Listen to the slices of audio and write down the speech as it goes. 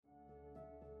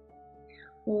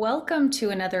Welcome to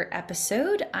another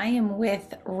episode. I am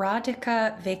with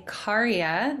Radhika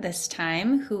Vekaria this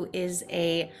time, who is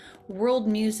a world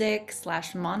music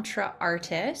slash mantra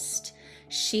artist.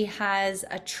 She has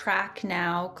a track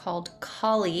now called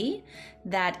Kali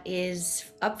that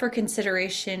is up for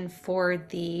consideration for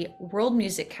the world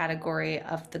music category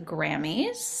of the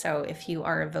Grammys. So if you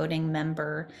are a voting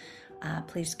member,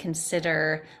 please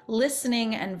consider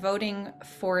listening and voting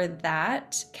for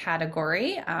that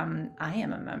category. I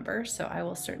am a member, so I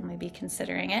will certainly be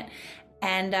considering it.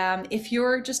 And if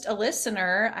you're just a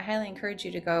listener, I highly encourage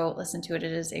you to go listen to it.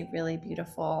 It is a really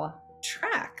beautiful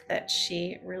track that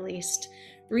she released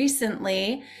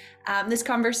recently. This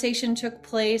conversation took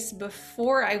place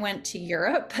before I went to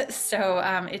Europe, so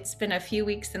it's been a few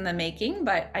weeks in the making,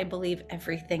 but I believe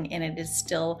everything in it is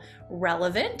still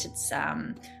relevant. It's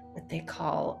what they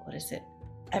call, what is it?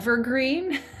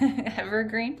 Evergreen,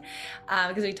 evergreen,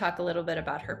 because we talk a little bit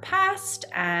about her past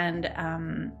and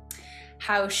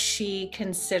how she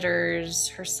considers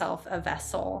herself a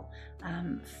vessel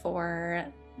for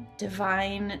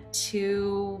divine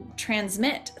to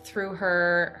transmit through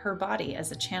her body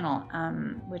as a channel,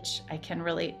 which I can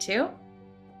relate to.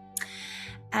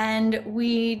 And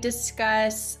we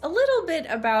discuss a little bit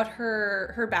about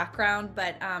her background,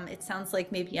 but it sounds like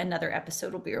maybe another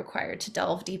episode will be required to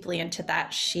delve deeply into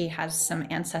that. She has some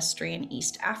ancestry in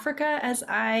East Africa, as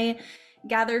I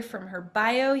gather from her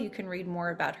bio. You can read more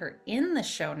about her in the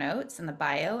show notes in the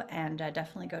bio, and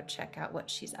definitely go check out what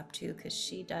she's up to, because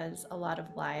she does a lot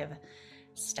of live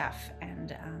stuff.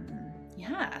 And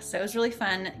yeah, so it was really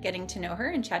fun getting to know her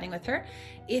and chatting with her.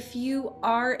 If you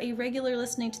are a regular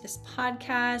listening to this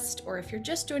podcast, or if you're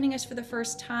just joining us for the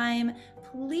first time,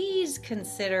 please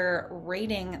consider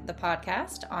rating the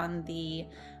podcast on the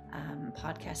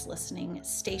podcast listening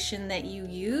station that you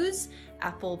use.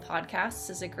 Apple Podcasts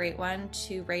is a great one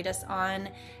to rate us on,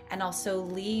 and also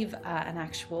leave an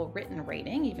actual written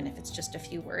rating, even if it's just a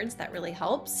few words. That really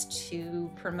helps to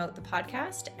promote the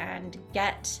podcast and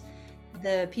get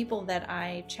the people that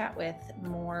I chat with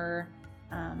more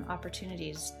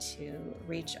opportunities to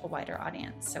reach a wider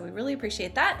audience. So we really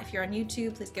appreciate that. If you're on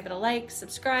YouTube, please give it a like,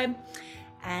 subscribe,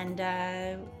 and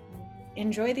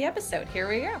enjoy the episode. Here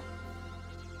we go.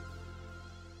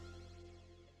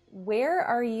 Where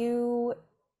are you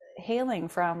hailing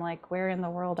from? Like, where in the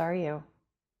world are you?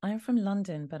 I'm from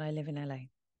London, but I live in LA.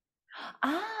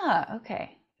 Ah,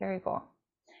 okay. Very cool.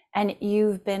 And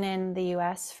you've been in the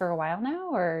US for a while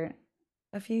now, or?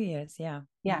 A few years, yeah.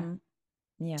 Yeah.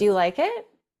 Yeah. Do you like it?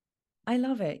 I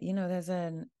love it. There's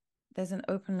an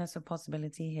openness of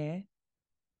possibility here,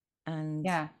 and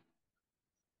Yeah.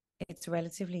 it's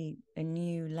relatively a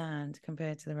new land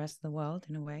compared to the rest of the world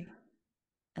in a way.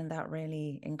 And that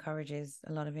really encourages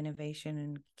a lot of innovation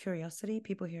and curiosity.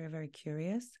 People here are very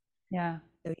curious. Yeah.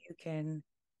 So you can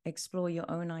explore your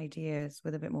own ideas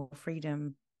with a bit more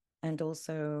freedom, and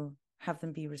also have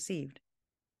them be received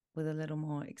with a little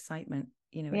more excitement.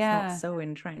 It's not Yeah. so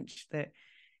entrenched that,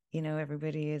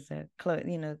 everybody is they're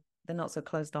not so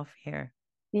closed off here.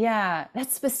 Yeah.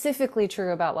 That's specifically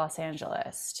true about Los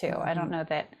Angeles too. I don't Mm-hmm. know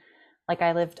that, like,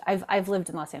 I've lived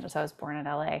in Los Angeles. I was born in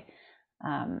LA.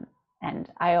 Um, and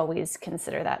I always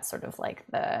consider that sort of like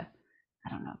I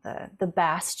don't know, the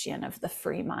bastion of the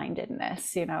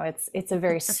free-mindedness. It's a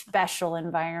very special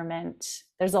environment.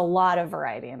 There's a lot of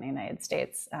variety in the United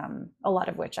States, a lot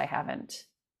of which I haven't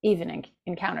even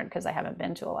encountered, because I haven't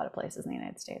been to a lot of places in the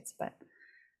United States. But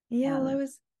Yeah, well, um,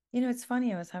 it's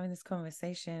funny. I was having this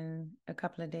conversation a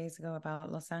couple of days ago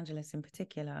about Los Angeles in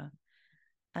particular.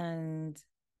 And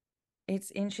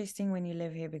it's interesting when you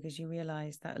live here, because you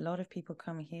realize that a lot of people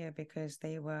come here because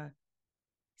they were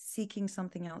seeking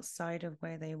something outside of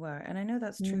where they were. And I know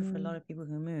that's true for a lot mm, of people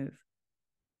who move,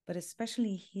 but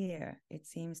especially here, it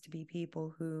seems to be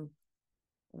people who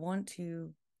want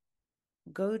to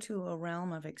go to a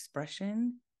realm of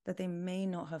expression that they may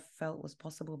not have felt was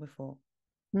possible before,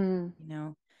 mm, you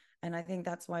know? And I think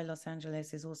that's why Los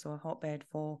Angeles is also a hotbed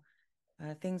for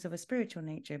things of a spiritual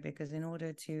nature, because in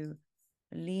order to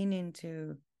lean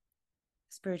into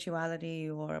spirituality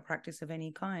or a practice of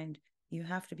any kind, you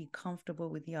have to be comfortable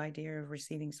with the idea of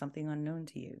receiving something unknown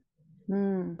to you.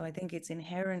 mm. So I think it's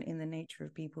inherent in the nature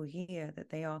of people here that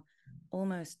they are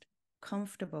almost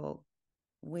comfortable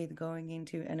with going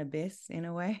into an abyss in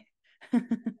a way,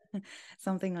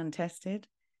 something untested.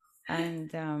 And,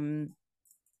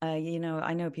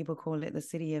 I know people call it the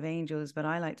city of angels, but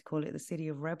I like to call it the city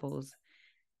of rebels,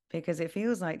 because it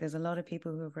feels like there's a lot of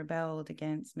people who have rebelled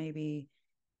against maybe,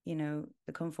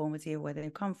 the conformity of where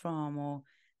they've come from, or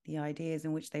the ideas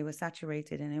in which they were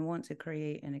saturated, and they want to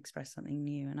create and express something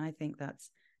new. And I think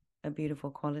that's a beautiful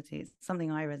quality. It's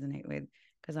something I resonate with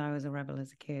because I was a rebel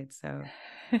as a kid. So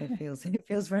it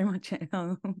feels very much at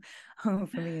home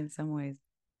for me in some ways.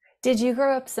 Did you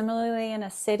grow up similarly in a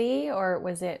city, or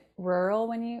was it rural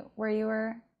when you where you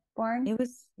were born? It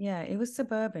was, yeah, it was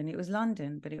suburban. It was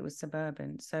London, but it was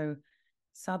suburban. So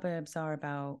suburbs are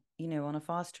about, on a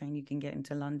fast train, you can get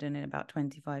into London in about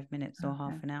 25 minutes or Okay.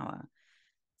 half an hour.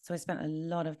 So I spent a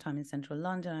lot of time in central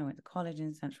London. I went to college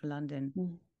in central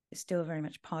London. It's still very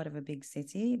much part of a big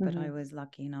city, but Mm-hmm. I was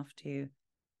lucky enough to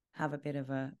have a bit of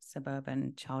a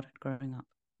suburban childhood growing up.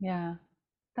 Yeah,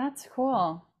 that's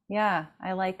cool. Yeah,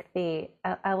 I like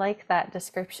that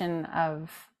description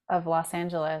of Los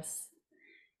Angeles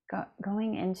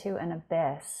going into an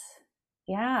abyss.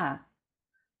 Yeah,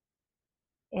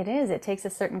 it is. It takes a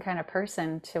certain kind of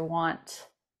person to want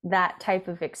that type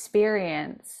of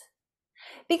experience.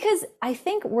 Because I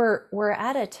think we're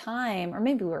at a time, or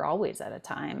maybe we're always at a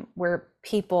time where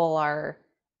people are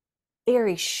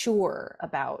very sure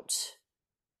about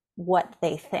what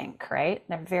they think, right?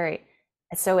 They're very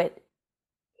so it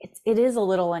is a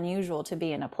little unusual to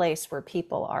be in a place where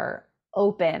people are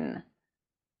open,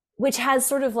 which has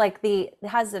sort of like the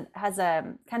has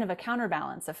a kind of a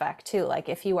counterbalance effect too. Like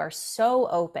if you are so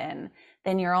open,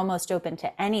 then you're almost open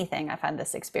to anything. I've had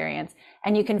this experience,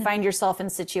 and you can find yourself in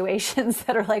situations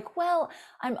that are like, well,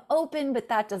 I'm open, but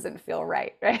that doesn't feel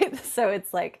right, right? So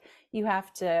it's like you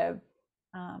have to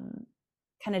um,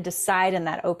 kind of decide in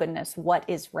that openness what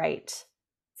is right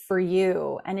for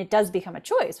you, and it does become a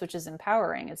choice, which is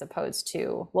empowering, as opposed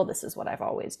to, well, this is what I've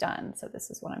always done, so this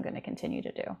is what I'm going to continue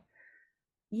to do.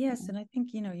 Yes, and I think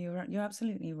you're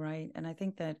absolutely right. And I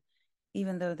think that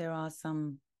even though there are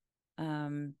some,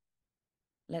 um,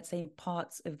 let's say,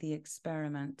 parts of the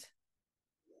experiment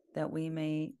that we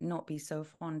may not be so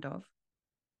fond of,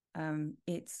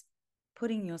 it's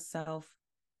putting yourself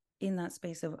in that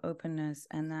space of openness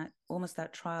and that almost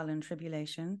that trial and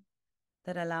tribulation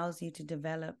that allows you to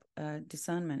develop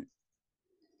discernment,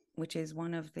 which is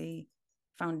one of the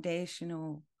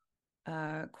foundational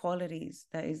qualities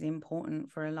that is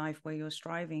important for a life where you're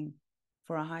striving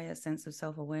for a higher sense of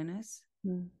self-awareness.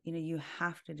 You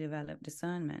have to develop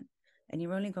discernment, and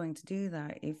you're only going to do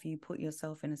that if you put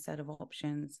yourself in a set of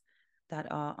options that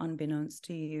are unbeknownst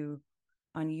to you,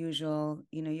 unusual.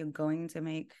 You're going to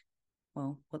make,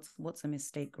 well, what's a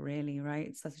mistake really, right?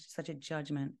 It's such a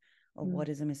judgment of what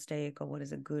is a mistake or what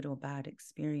is a good or bad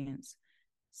experience.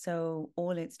 So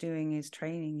all it's doing is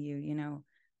training you.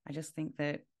 I just think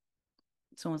that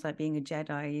it's almost like being a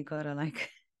Jedi. You gotta like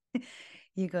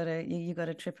you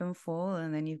gotta trip and fall,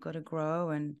 and then you've got to grow,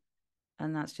 and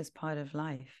that's just part of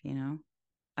life.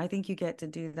 I think you get to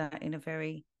do that in a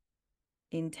very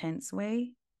intense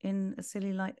way in a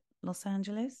city like Los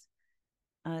Angeles.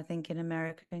 I think in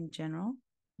America in general.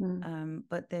 Mm.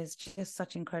 But there's just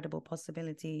such incredible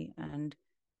possibility and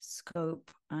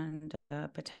scope and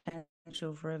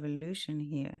potential for evolution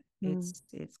here. Mm.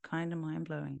 It's kind of mind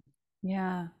blowing.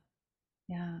 Yeah,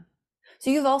 yeah. So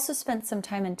you've also spent some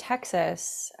time in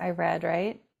Texas, I read,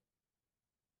 right?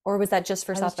 Or was that just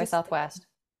for I was South by just Southwest?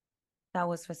 That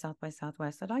was for South by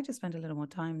Southwest. I'd like to spend a little more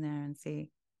time there and see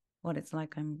what it's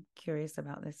like. I'm curious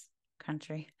about this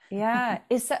country. Yeah.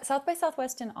 Is South by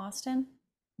Southwest in Austin?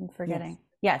 I'm Yes. forgetting.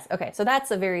 Yes. Okay. So that's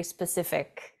a very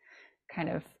specific kind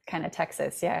of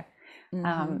Texas. Yeah.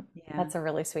 Yeah. That's a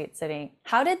really sweet city.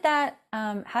 How did that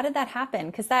happen?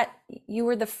 Because that you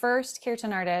were the first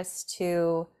kirtan artist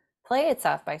to play at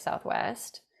South by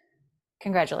Southwest.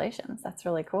 Congratulations. That's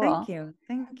really Thank cool. you.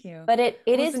 Thank you. But it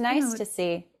Well, is so, nice to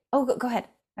see. Oh, go ahead.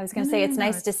 I was no, going to no, say no, it's no.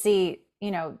 nice to see,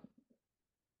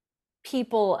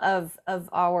 people of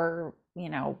our,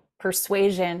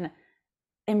 persuasion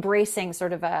embracing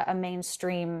sort of a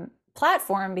mainstream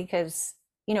platform, because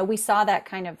we saw that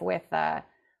kind of with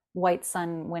White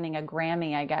Sun winning a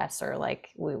Grammy, I guess, or like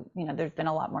there's been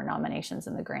a lot more nominations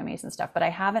in the Grammys and stuff, but I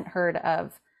haven't heard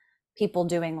of people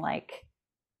doing like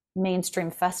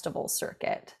mainstream festival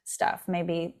circuit stuff.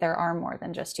 Maybe there are more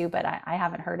than just you, but I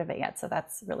haven't heard of it yet, so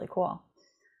that's really cool.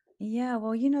 Yeah,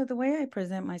 well, the way I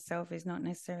present myself is not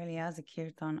necessarily as a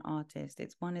kirtan artist.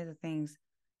 It's one of the things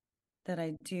that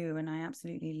I do and I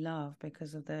absolutely love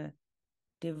because of the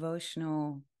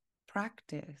devotional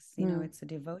practice. Mm, It's a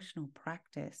devotional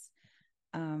practice.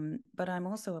 But I'm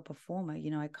also a performer.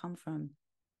 I come from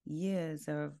years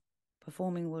of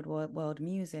performing world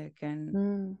music and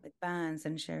mm, with bands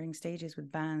and sharing stages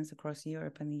with bands across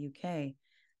Europe and the UK.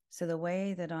 So the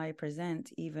way that I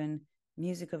present even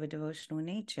music of a devotional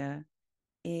nature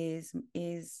is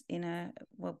in a,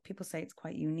 well, people say it's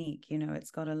quite unique.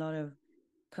 It's got a lot of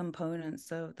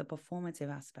components of the performative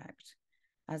aspect.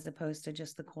 as opposed to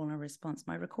just the call and response.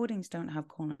 My recordings don't have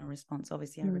call and response.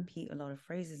 Obviously, I repeat a lot of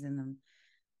phrases in them,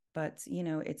 but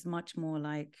it's much more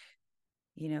like,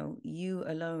 you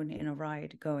alone in a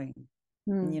ride going,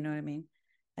 you know what I mean?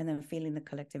 And then feeling the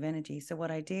collective energy. So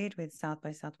what I did with South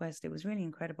by Southwest, it was really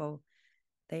incredible.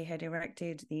 They had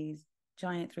erected these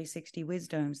giant 360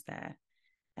 wisdoms there.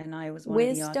 And I was one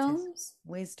of the artists. Wisdoms?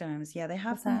 Wisdoms. Yeah, they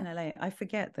have What's them that? in LA. I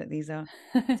forget that these are,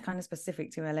 it's kind of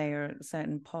specific to LA or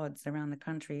certain pods around the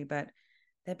country, but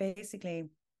they're basically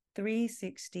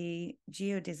 360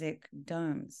 geodesic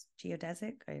domes.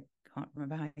 Geodesic? I can't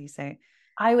remember how you say it.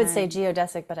 I would say And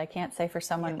geodesic, but I can't say for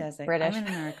someone geodesic. I'm British. in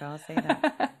America, I'll say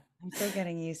that. I'm still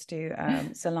getting used to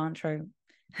cilantro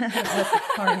versus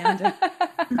coriander.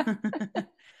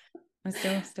 I'm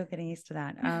still getting used to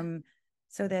that.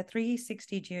 So they're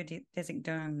 360 geodesic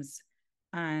domes,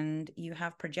 and you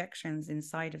have projections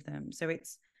inside of them. So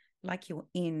it's like you're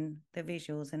in the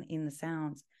visuals and in the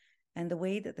sounds. And the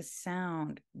way that the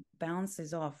sound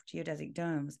bounces off geodesic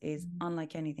domes is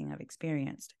unlike anything I've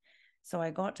experienced. So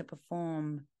I got to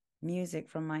perform music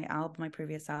from my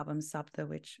previous album, Sapta,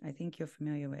 which I think you're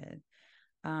familiar with,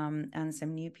 and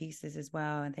some new pieces as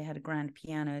well. And they had a grand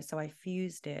piano. So I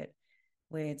fused it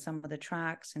with some of the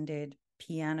tracks and did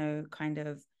piano kind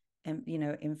of,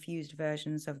 infused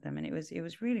versions of them. And it was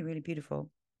really, really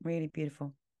beautiful, really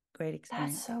beautiful. Great That's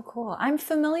experience. so cool. I'm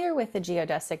familiar with the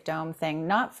geodesic dome thing,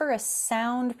 not for a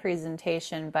sound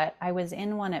presentation, but I was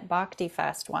in one at Bhakti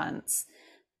Fest once.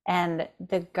 And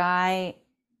the guy,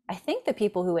 I think the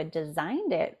people who had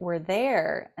designed it were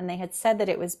there, and they had said that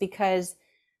it was because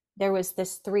there was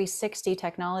this 360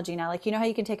 technology now. Like, you know how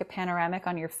you can take a panoramic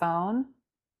on your phone?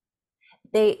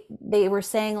 They were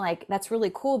saying like that's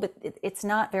really cool, but it's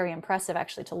not very impressive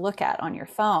actually to look at on your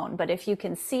phone. But if you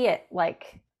can see it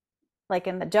like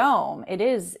in the dome, it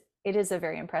is a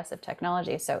very impressive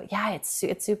technology. So yeah, it's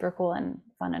super cool and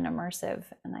fun and immersive,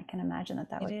 and I can imagine that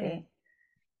It would is. be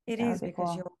It that would is be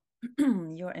because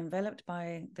cool. you're enveloped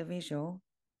by the visual,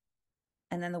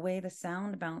 and then the way the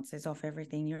sound bounces off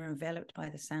everything, you're enveloped by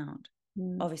the sound.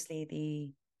 Mm.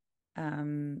 Obviously,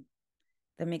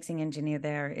 the mixing engineer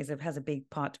there has a big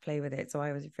part to play with it. So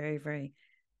I was very, very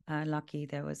lucky.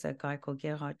 There was a guy called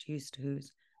Gerhard Just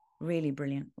who's really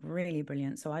brilliant, really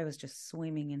brilliant. So I was just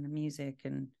swimming in the music,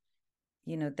 and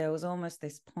there was almost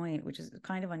this point, which is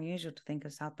kind of unusual to think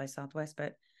of South by Southwest,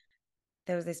 but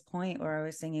there was this point where I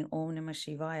was singing Om Namah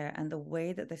Shivaya, and the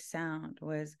way that the sound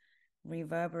was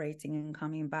reverberating and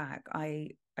coming back,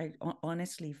 I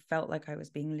honestly felt like I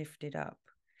was being lifted up.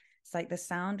 It's like the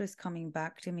sound was coming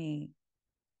back to me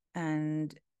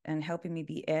and helping me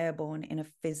be airborne in a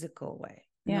physical way,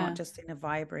 not Yeah. just in a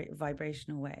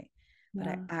vibrational way, but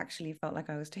I Yeah. actually felt like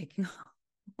I was taking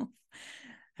off.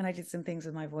 And I did some things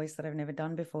with my voice that I've never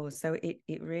done before. So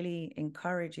it really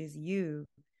encourages you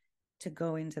to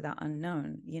go into that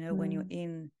unknown, when you're Mm.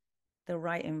 in the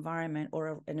right environment,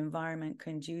 or an environment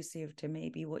conducive to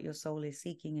maybe what your soul is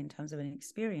seeking in terms of an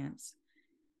experience,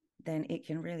 then it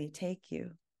can really take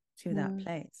you to that Mm.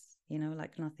 place,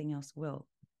 like nothing else will.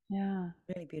 Yeah.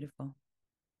 Really beautiful.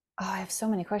 Oh, I have so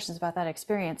many questions about that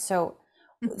experience. So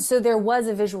there was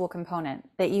a visual component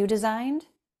that you designed?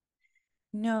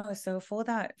 No, so for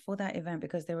that event,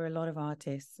 because there were a lot of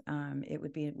artists,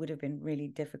 would have been really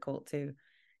difficult to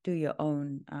do your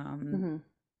own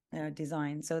Mm-hmm.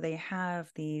 design. So they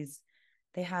have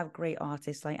great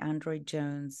artists like Android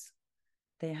Jones.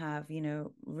 They have,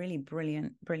 really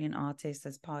brilliant artists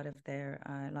as part of their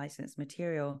licensed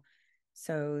material.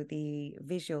 So the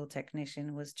visual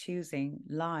technician was choosing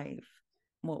live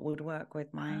what would work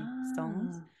with my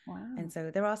songs. Ah, wow. And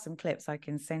so there are some clips I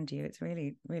can send you. It's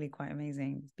really, really quite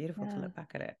amazing. It's beautiful to Yeah. look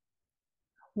back at it.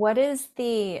 What is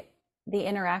the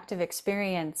interactive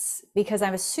experience? Because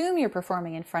I assume you're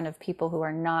performing in front of people who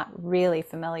are not really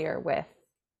familiar with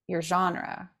your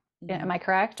genre. Mm-hmm. Am I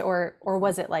correct? Or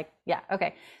was it like, yeah,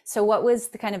 okay. So what was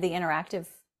the kind of the interactive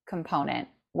component?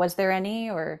 Was there any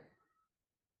or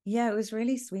Yeah, it was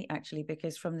really sweet actually,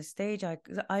 because from the stage, I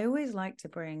always like to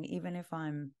bring, even if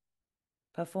I'm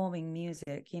performing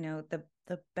music,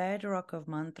 the bedrock of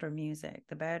mantra music,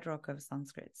 the bedrock of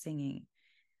Sanskrit singing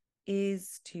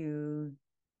is to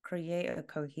create a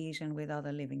cohesion with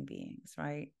other living beings,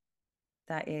 right?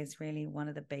 That is really one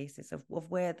of the basis of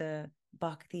where the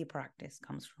bhakti practice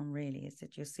comes from, really, is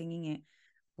that you're singing it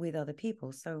with other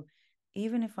people. So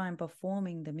even if I'm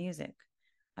performing the music,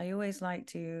 I always like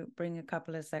to bring a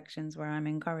couple of sections where I'm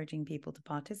encouraging people to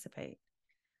participate.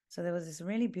 So there was this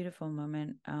really beautiful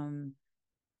moment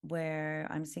where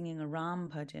I'm singing a Ram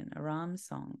bhajan, a Ram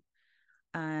song.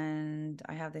 And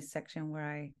I have this section where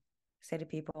I say to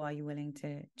people, are you willing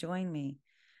to join me?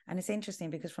 And it's interesting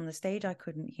because from the stage I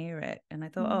couldn't hear it, and I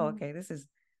thought, oh, Mm. okay, this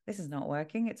is not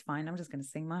working. It's fine. I'm just going to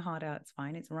sing my heart out. It's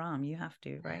fine. It's Ram. You have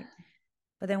to, right?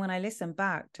 But then when I listened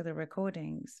back to the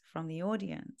recordings from the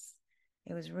audience,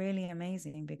 it was really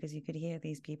amazing because you could hear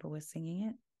these people were singing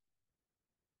it.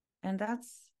 And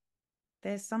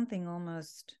there's something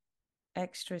almost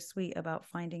extra sweet about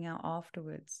finding out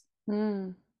afterwards.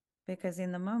 Mm. Because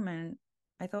in the moment,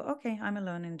 I thought, okay, I'm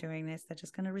alone in doing this. They're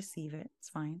just going to receive it. It's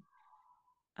fine.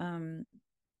 Um,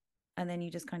 and then you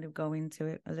just kind of go into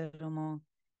it a little more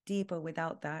deeper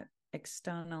without that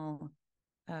external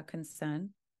concern.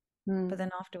 Mm. But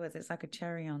then afterwards, it's like a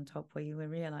cherry on top where you will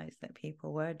realize that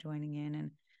people were joining in.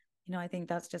 And, I think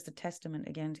that's just a testament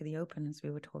again to the openness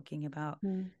we were talking about,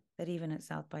 Mm. that even at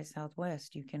South by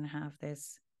Southwest, you can have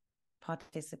this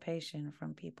participation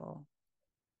from people.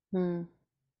 Mm.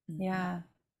 Mm-hmm. Yeah.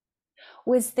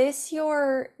 Was this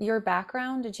your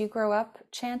background? Did you grow up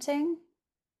chanting,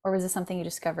 or was this something you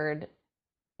discovered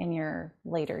in your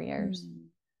later years? Mm.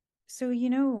 So,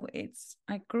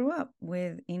 I grew up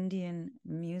with Indian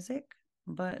music,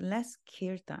 but less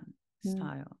kirtan Mm.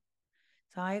 style.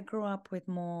 So I grew up with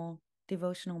more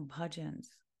devotional bhajans,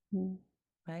 Mm.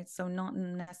 right? So not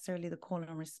necessarily the call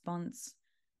and response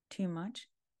too much,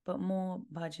 but more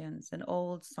bhajans and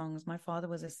old songs. My father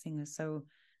was a singer, so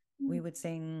we Mm. would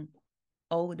sing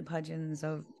old bhajans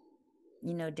of,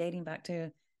 dating back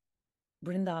to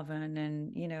Brindavan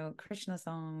and, Krishna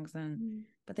songs.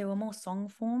 But they were more song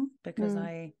form because Mm.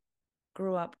 I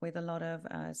grew up with a lot of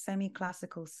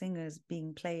semi-classical singers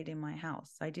being played in my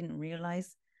house. I didn't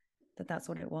realize that that's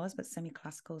what it was, but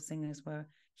semi-classical singers were a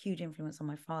huge influence on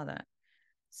my father.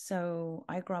 So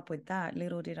I grew up with that.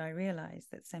 Little did I realize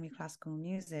that semi-classical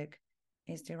music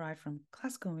is derived from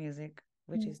classical music,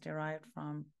 which Mm. is derived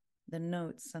from the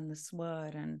notes and the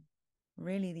sword and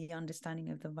really the understanding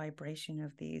of the vibration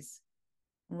of these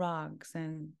rags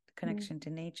and Mm. connection to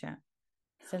nature.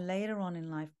 So later on in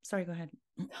life, sorry, go ahead.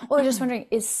 Oh, I'm just wondering,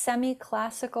 is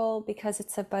semi-classical because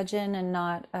it's a bhajan and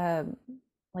not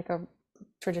like a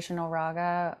traditional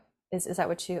raga? Is that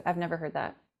what you? I've never heard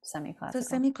that So semi-classical.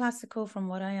 semi-classical, from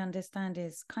what I understand,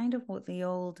 is kind of what the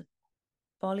old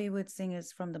Bollywood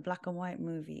singers from the black and white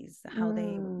movies, how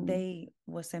Mm. they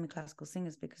were semi-classical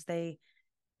singers because they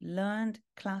learned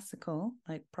classical,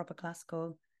 like proper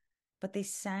classical, but they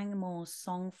sang more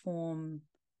song form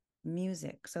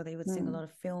music. So they would sing a Mm. lot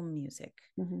of film music.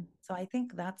 Mhm. So I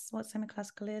think that's what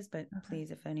semi-classical is. But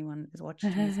please, if anyone is watching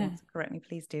this wants to correct me,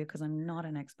 please do, because I'm not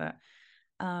an expert.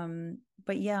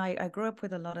 But yeah, I grew up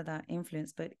with a lot of that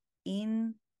influence, but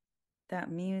in that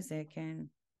music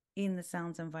and in the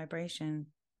sounds and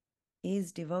vibration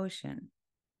is devotion,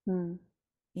 Mm.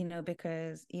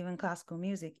 because even classical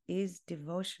music is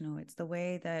devotional. It's the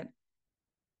way that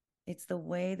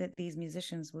these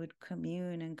musicians would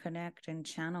commune and connect and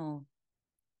channel,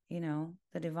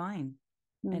 the divine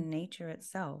Mm. and nature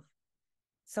itself.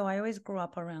 So I always grew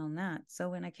up around that. So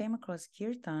when I came across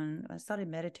kirtan, I started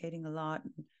meditating a lot,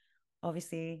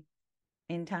 obviously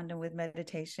in tandem with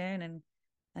meditation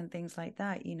and things like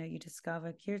that. You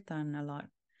discover kirtan a lot.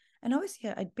 And obviously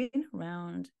I'd been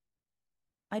around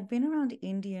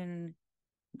Indian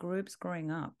groups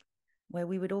growing up where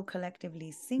we would all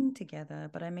collectively sing together,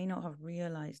 but I may not have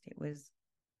realized it was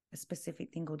a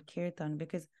specific thing called kirtan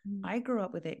because Mm. I grew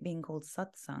up with it being called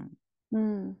satsang.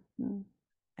 Mm. Mm.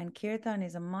 And kirtan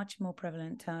is a much more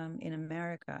prevalent term in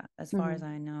America, as far as Mhm.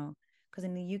 I know. Because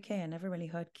in the UK, I never really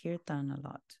heard kirtan a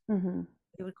lot. Mhm.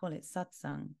 We would call it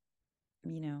satsang,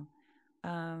 you know.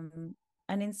 Um,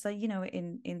 and in so,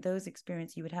 in those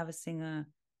experiences, you would have a singer,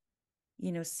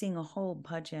 sing a whole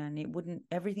bhajan.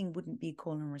 Everything wouldn't be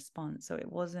call and response. So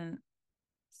it wasn't,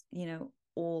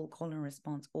 all call and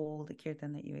response, all the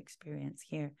kirtan that you experience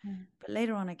here. Mm. But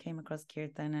later on, I came across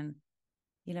kirtan, and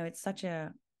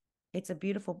it's a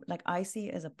beautiful, like, I see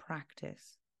it as a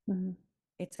practice. Mhm.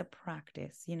 It's a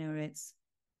practice.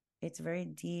 It's very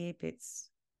deep. It's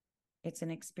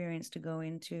an experience to go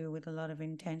into with a lot of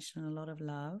intention, a lot of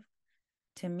love.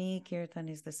 To me, kirtan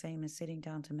is the same as sitting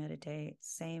down to meditate,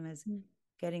 same as Mm.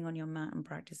 getting on your mat and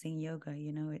practicing yoga.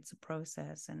 It's a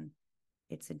process and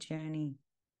it's a journey.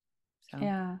 So,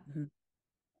 Yeah. mhm.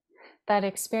 That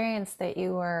experience that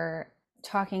you were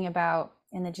talking about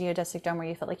in the geodesic dome where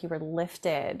you felt like you were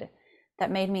lifted,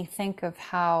 that made me think of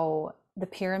how the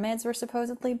pyramids were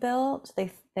supposedly built.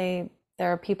 There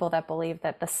are people that believe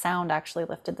that the sound actually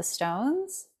lifted the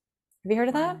stones. Have you heard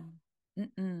of that? Wow.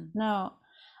 Mm-mm. No.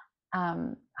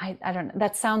 I don't know.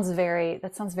 That sounds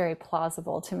very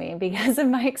plausible to me because of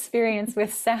my experience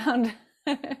with sound.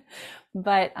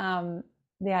 But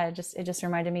yeah, it just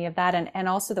reminded me of that, and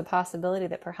also the possibility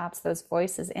that perhaps those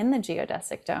voices in the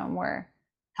geodesic dome were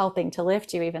helping to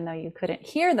lift you, even though you couldn't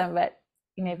hear them, but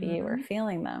maybe you were Mm-hmm.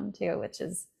 feeling them too, which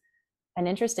is an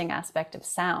interesting aspect of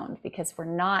sound because we're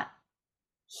not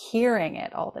hearing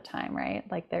it all the time, right?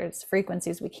 Like there's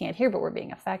frequencies we can't hear, but we're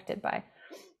being affected by.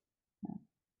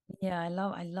 Yeah, I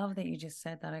love that you just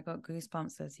said that. I got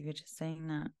goosebumps as you were just saying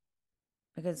that.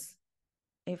 Because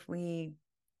if we,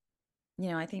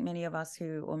 I think many of us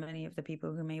who, or many of the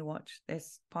people who may watch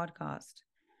this podcast,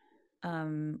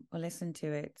 or listen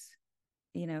to it,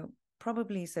 you know,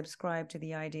 probably subscribe to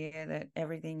the idea that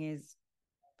everything is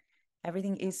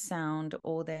sound,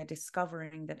 or they're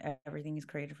discovering that everything is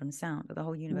created from sound, or the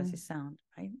whole universe Mm, is sound,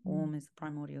 right? mm, Om is the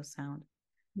primordial sound.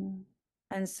 mm,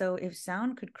 And so if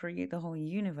sound could create the whole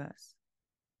universe,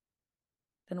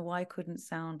 then why couldn't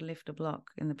sound lift a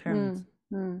block in the pyramids?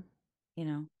 mm, mm, You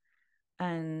know?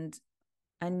 And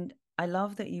and I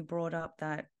love that you brought up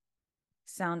that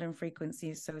sound and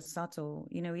frequency is so subtle.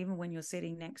 Even when you're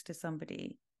sitting next to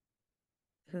somebody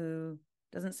who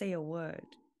doesn't say a word,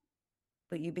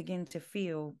 but you begin to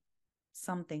feel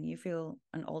something, you feel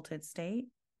an altered state,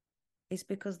 it's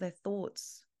because their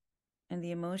thoughts and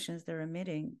the emotions they're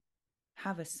emitting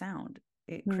have a sound.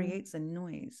 It mm, creates a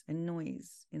noise in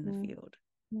the mm, field,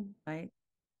 mm, right?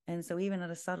 And so, even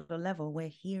at a subtle level, we're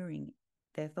hearing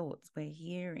their thoughts, we're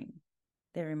hearing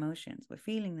their emotions, we're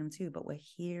feeling them too, but we're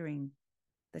hearing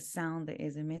the sound that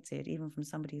is emitted, even from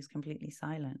somebody who's completely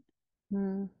silent.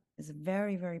 mm, It's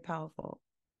very mm. powerful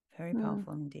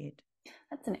indeed.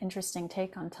 That's an interesting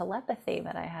take on telepathy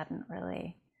that I hadn't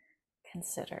really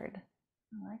considered.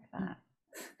 I like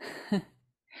that.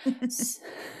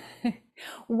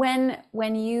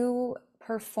 When you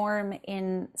perform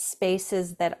in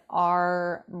spaces that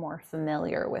are more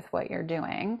familiar with what you're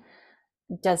doing,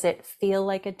 does it feel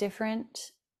like a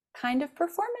different kind of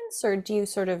performance, or do you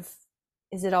sort of,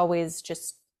 is it always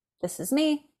just, this is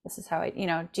me, this is how I,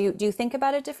 do you think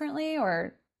about it differently,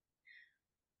 or?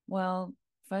 Well,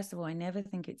 first of all, I never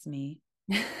think it's me.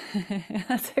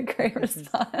 That's a great because it's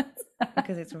response.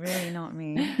 because it's really not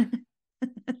me.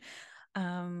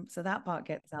 So that part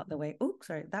gets out the way. Oh,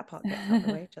 sorry, that part gets out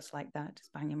the way, just like that,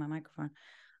 just banging my microphone.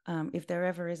 If there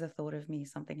ever is a thought of me,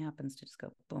 something happens to just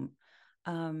go boom.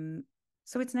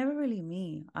 So it's never really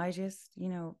me. I just,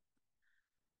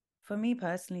 for me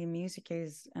personally, music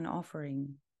is an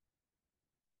offering.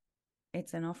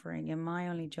 It's an offering, and my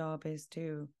only job is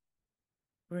to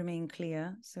remain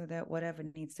clear so that whatever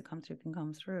needs to come through can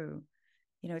come through.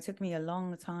 It took me a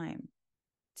long time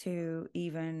to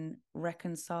even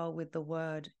reconcile with the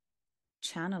word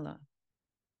channeler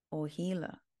or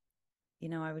healer.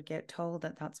 I would get told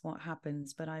that that's what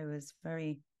happens, but I was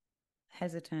very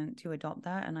hesitant to adopt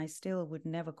that. And I still would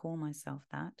never call myself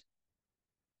that,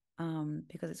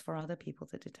 because it's for other people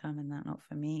to determine that, not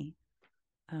for me.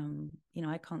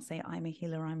 I can't say I'm a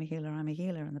healer, I'm a healer, I'm a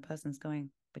healer. And the person's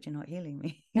going, but you're not healing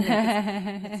me.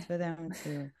 It's for them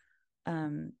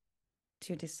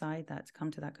to decide that, to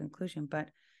come to that conclusion. But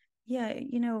yeah,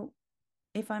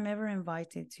 if I'm ever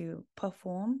invited to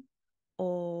perform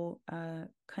or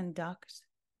conduct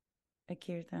a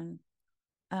kirtan,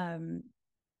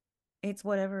 it's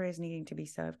whatever is needing to be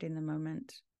served in the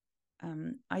moment.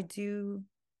 I do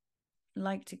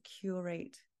like to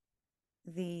curate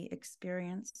the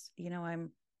experience.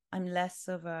 I'm less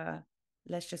of a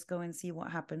let's just go and see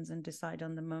what happens and decide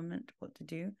on the moment what to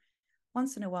do.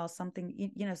 Once in a while,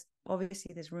 something,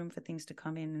 obviously there's room for things to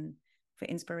come in and for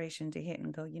inspiration to hit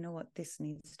and go, you know what, this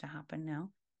needs to happen now.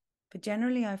 But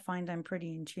generally, I find I'm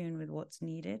pretty in tune with what's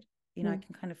needed. I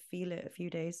can kind of feel it a few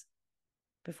days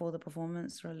before the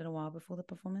performance, or a little while before the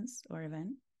performance or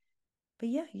event. But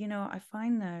yeah, I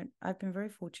find that I've been very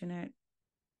fortunate.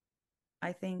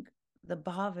 I think the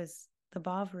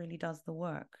BHAV really does the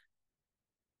work,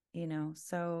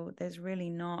 so there's really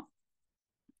not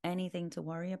anything to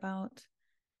worry about,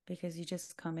 because you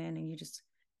just come in and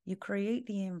you create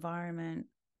the environment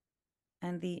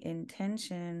and the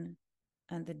intention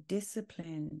and the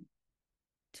discipline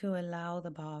to allow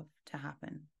the BHAV to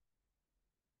happen.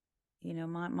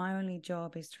 My only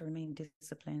job is to remain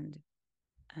disciplined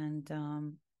and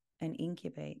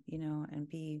incubate, and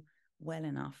be well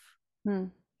enough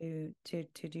Mm,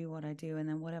 to do what I do. And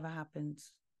then whatever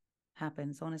happens,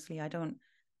 happens. Honestly, I don't,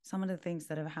 some of the things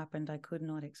that have happened, I could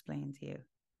not explain to you,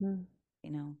 mm.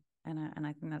 and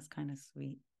I think that's kind of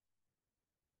sweet.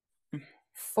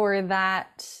 For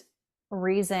that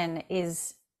reason,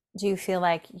 do you feel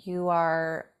like you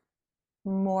are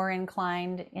more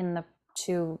inclined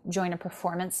to join a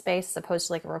performance space as opposed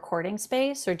to like a recording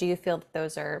space, or do you feel that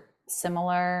those are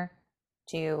similar?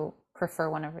 Do you prefer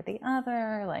one over the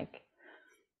other? Like,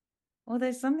 Well,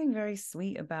 there's something very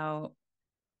sweet about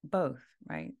both,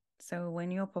 right? So when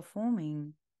you're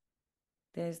performing,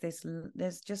 there's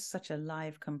just such a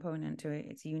live component to it.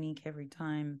 It's unique every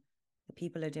time. The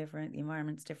people are different, the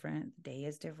environment's different, the day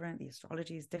is different, the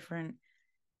astrology is different.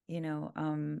 You know,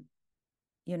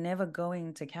 you're never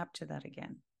going to capture that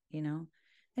again, you know.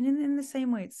 And in the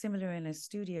same way, it's similar in a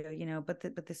studio, you know, but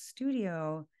the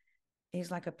studio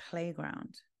is like a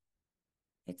playground.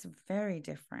 It's very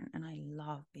different. And I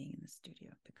love being in the studio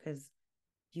because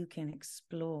you can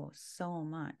explore so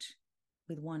much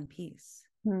with one piece.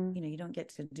 hmm. You know, you don't get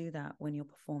to do that when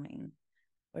you're performing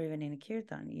or even in a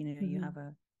kirtan. You know, you Hmm. have a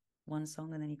one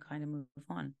song and then you kind of move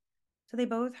on. So they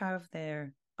both have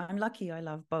their, I'm lucky I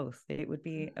love both. It would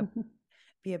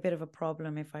be a bit of a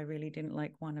problem if I really didn't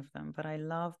like one of them, but I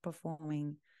love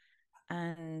performing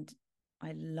and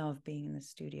I love being in the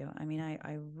studio. I mean,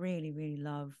 I really, really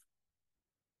love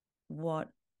what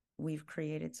we've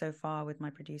created so far with my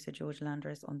producer George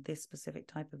Landris on this specific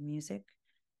type of music.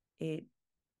 It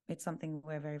it's something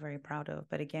we're very, very proud of.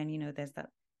 But again, you know, there's that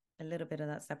a little bit of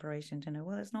that separation to know,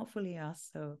 well, it's not fully us.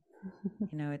 So,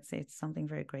 you know, it's something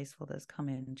very graceful that's come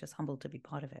in, just humbled to be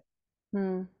part of it.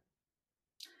 Hmm.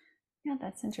 Yeah,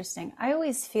 that's interesting. I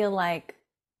always feel like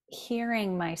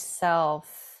hearing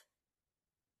myself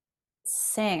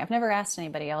sing, I've never asked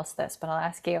anybody else this, but I'll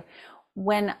ask you.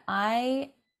 When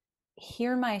I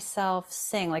hear myself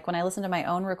sing, like when I listen to my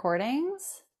own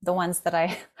recordings, the ones that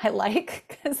I like,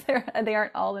 because they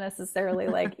aren't all necessarily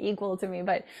like equal to me,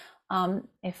 but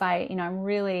if I, you know, I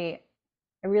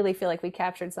really feel like we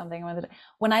captured something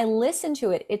when I listen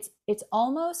to it, it's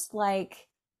almost like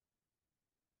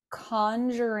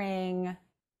conjuring,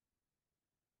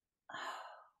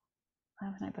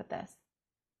 how can I put this?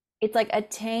 It's like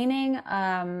attaining,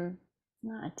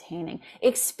 not attaining,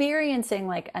 experiencing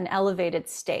like an elevated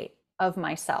state of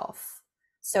myself.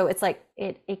 So it's like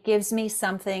it gives me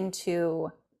something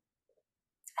to,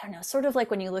 I don't know, sort of like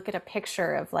when you look at a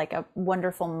picture of like a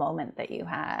wonderful moment that you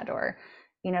had, or,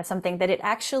 you know, something that it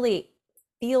actually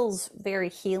feels very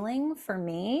healing for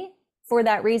me for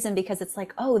that reason, because it's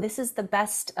like, oh, this is the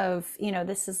best of, you know,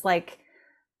 this is like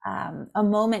a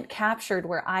moment captured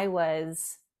where I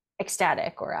was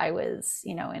ecstatic, or I was,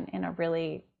 you know, in a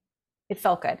really, it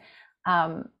felt good.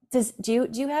 Do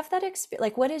you have that experience?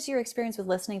 Like, what is your experience with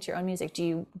listening to your own music?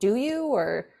 Do you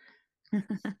or?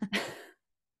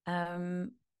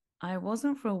 um, I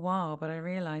wasn't for a while, but I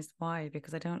realized why,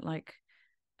 because I don't like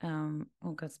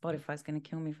oh god, Spotify's gonna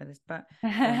kill me for this, but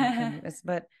well, not kill me this,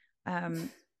 but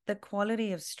the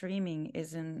quality of streaming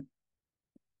isn't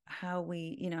how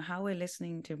we, you know, how we're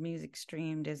listening to music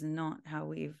streamed is not how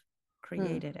we've Hmm.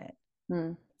 created it.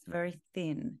 Hmm. It's very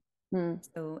thin. Hmm.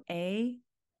 So I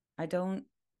don't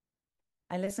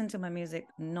I listen to my music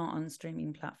not on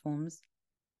streaming platforms,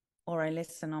 or I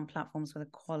listen on platforms where the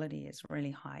quality is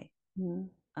really high. Hmm.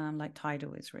 Like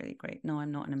Tidal is really great. No,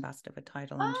 I'm not an ambassador for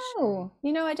Tidal. I'm just sharing. Oh,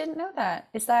 you know, I didn't know that.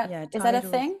 Yeah, Is that a Tidal's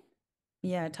thing?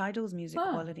 yeah, Tidal's music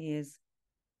Huh. quality is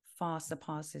far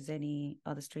surpasses any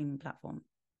other streaming platform.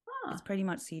 Huh. It's pretty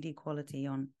much CD quality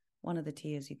on one of the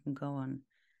tiers you can go on.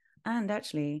 And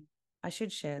actually, I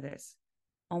should share this.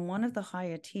 On one of the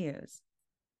higher tiers,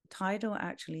 Tidal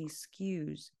actually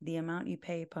skews the amount you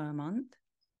pay per month.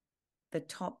 The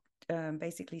top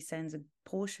basically sends a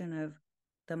portion of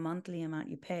the monthly amount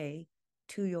you pay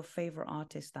to your favorite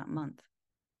artist that month.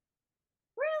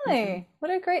 Mm-hmm. Really?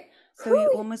 What a great, So who,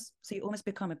 you almost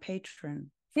become a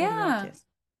patron for the yeah. artist.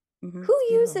 Mm-hmm. Who It's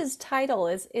beautiful. uses title?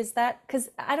 Is that, because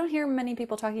I don't hear many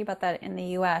people talking about that in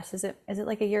the US. Is it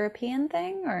like a European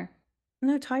thing or?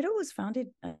 No, Tidal was founded,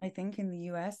 I think, in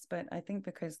the US, but I think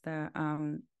because they're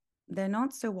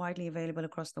not so widely available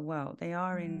across the world. They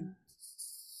are in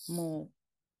Mm. more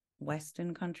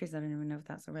Western countries. I don't even know if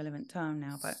that's a relevant term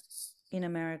now, but in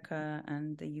America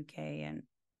and the UK and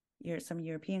some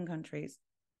European countries,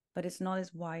 but it's not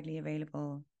as widely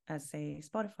available as, say,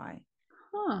 Spotify.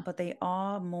 Huh. But they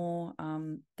are more,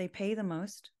 they pay the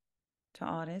most to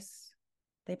artists.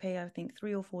 They pay, I think,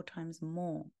 3 or 4 times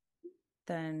more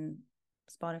than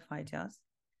Spotify does.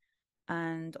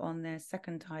 And on their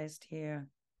second highest tier,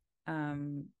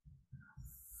 um,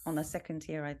 on the second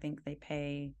tier, I think they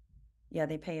pay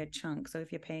a chunk. So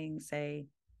if you're paying, say,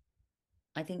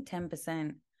 I think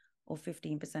 10% or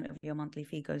 15% of your monthly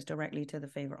fee goes directly to the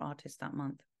favorite artist that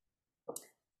month.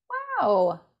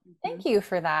 Wow. Mm-hmm. Thank you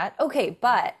for that. Okay,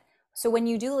 but so when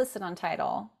you do listen on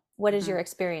title, what is Mm-hmm. your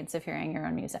experience of hearing your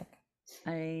own music?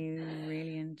 I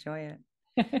really enjoy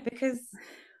it because,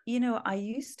 you know, I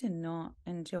used to not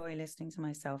enjoy listening to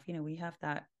myself. You know, we have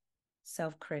that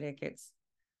self critic. It's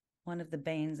one of the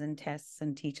banes and tests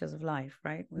and teachers of life,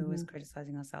 right? We're always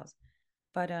criticizing ourselves.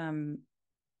 But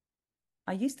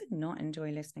I used to not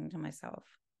enjoy listening to myself.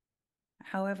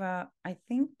 However, I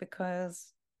think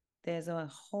because there's a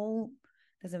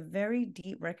very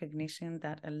deep recognition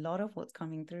that a lot of what's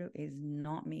coming through is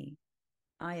not me.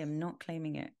 I am not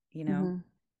claiming it, you know?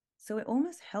 So it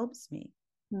almost helps me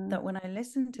that when I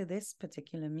listen to this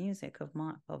particular music of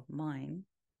mine,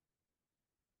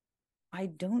 I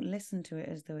don't listen to it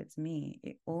as though it's me.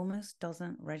 It almost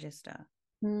doesn't register.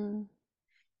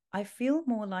 I feel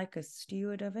more like a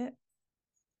steward of it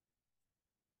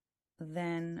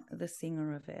than the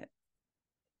singer of it.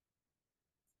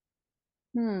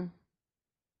 I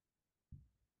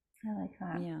like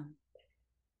that. Yeah.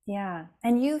 Yeah.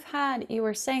 And you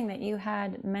were saying that you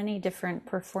had many different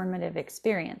performative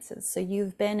experiences. So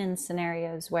you've been in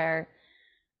scenarios where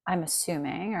I'm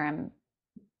assuming, or I'm,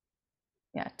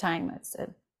 yeah, tying this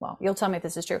to, well, you'll tell me if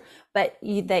this is true, but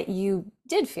that you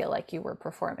did feel like you were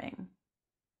performing.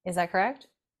 Is that correct?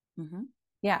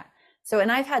 Yeah. So,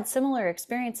 and I've had similar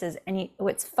experiences. And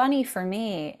what's funny for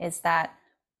me is that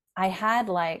I had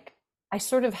like, I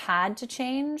sort of had to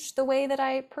change the way that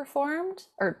I performed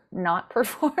or not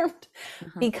performed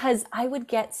because I would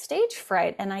get stage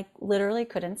fright and I literally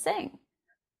couldn't sing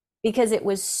because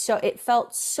it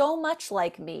felt so much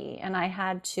like me. And I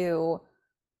had to,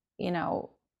 you know,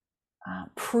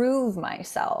 prove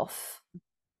myself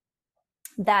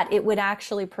that it would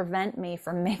actually prevent me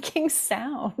from making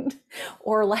sound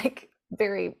or like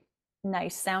very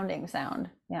nice sounding sound.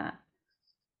 Yeah.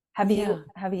 Have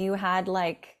you had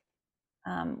like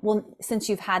well, since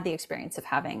you've had the experience of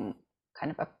having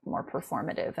kind of a more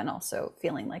performative and also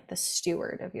feeling like the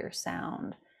steward of your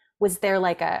sound, was there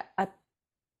like a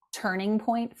turning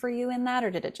point for you in that,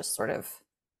 or did it just sort of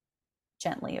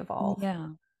gently evolve? Yeah.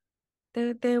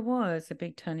 There was a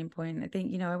big turning point. I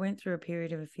think, I went through a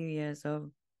period of a few years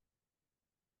of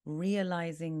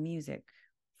realizing music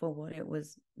for what it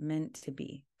was meant to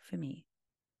be for me.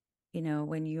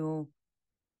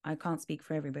 I can't speak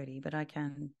for everybody, but I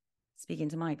can speak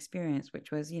into my experience,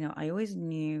 which was, I always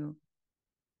knew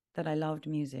that I loved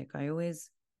music.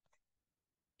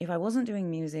 If I wasn't doing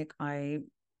music, I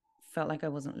felt like I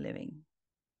wasn't living.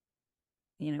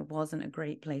 It wasn't a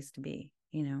great place to be.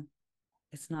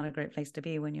 It's not a great place to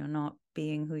be when you're not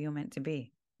being who you're meant to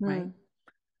be, right?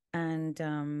 And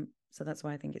so that's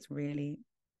why I think it's really,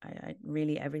 I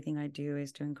really, everything I do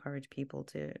is to encourage people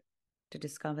to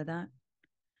discover that,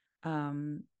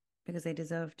 because they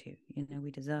deserve to.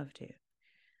 We deserve to.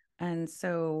 And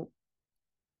so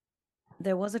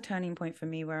there was a turning point for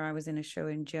me where I was in a show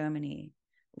in Germany,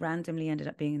 randomly ended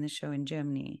up being in the show in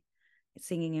Germany,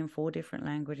 singing in 4 different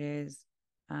languages,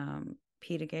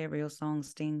 Peter Gabriel songs,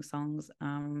 Sting songs,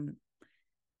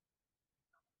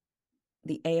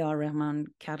 the A.R. Rahman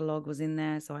catalog was in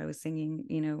there. So I was singing,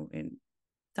 in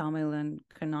Tamil and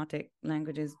Carnatic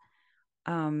languages.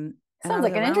 And I Sounds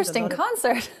was like an around a interesting lot of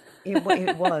concert. it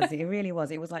was, it really was.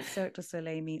 It was like Cirque du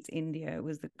Soleil meets India. It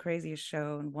was the craziest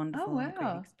show and Oh, wonderful and great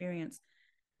wow. experience.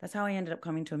 That's how I ended up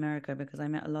coming to America, because I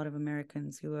met a lot of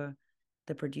Americans who were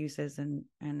the producers and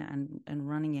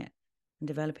running it and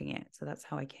developing it. So that's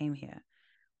how I came here.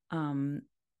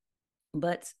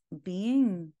 But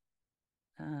being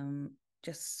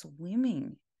just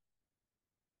swimming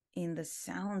in the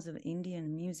sounds of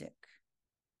Indian music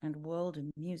and world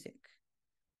music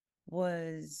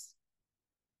was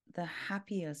the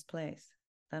happiest place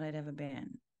that I'd ever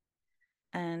been.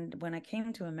 And when I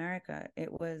came to America,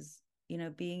 it was,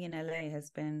 being in LA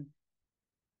has been,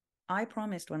 I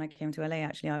promised when I came to LA,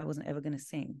 actually, I wasn't ever going to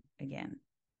sing again.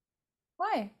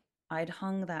 Why? I'd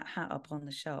hung that hat up on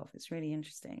the shelf. It's really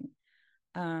interesting.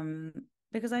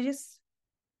 Because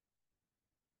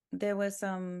there were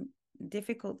some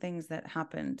difficult things that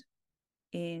happened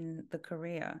in the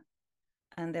career.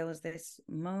 And there was this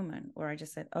moment where I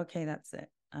just said, okay, that's it.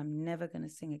 I'm never going to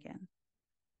sing again.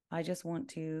 I just want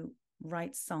to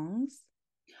write songs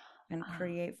and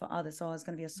create for others. So I was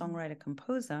going to be a songwriter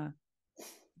composer.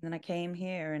 And then I came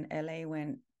here and LA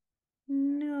went,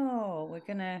 no, we're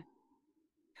going to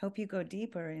help you go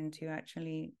deeper into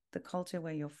actually the culture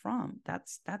where you're from.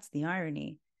 That's the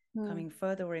irony, coming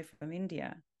further away from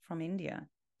India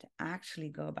to actually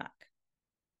go back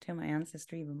to my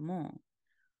ancestry even more.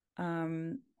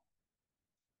 And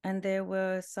there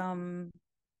were some,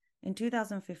 in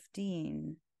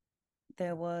 2015,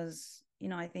 there was,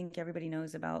 I think everybody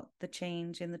knows about the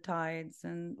change in the tides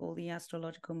and all the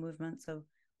astrological movements of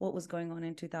what was going on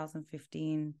in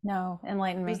 2015. No,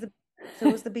 enlighten me. So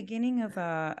it was the beginning of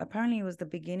apparently it was the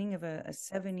beginning of a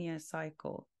 7-year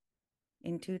cycle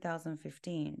in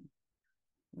 2015.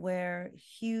 where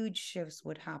huge shifts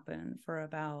would happen for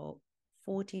about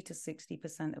 40 to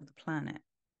 60% of the planet,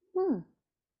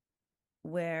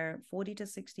 where 40 to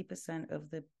 60% of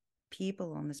the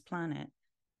people on this planet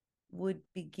would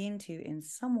begin to, in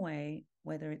some way,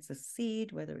 whether it's a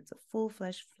seed, whether it's a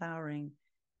full-fledged flowering,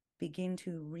 begin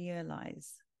to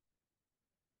realize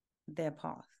their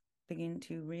path, begin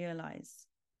to realize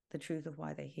the truth of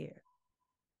why they're here.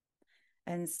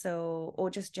 And so, or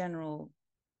just general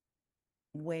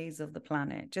ways of the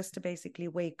planet, just to basically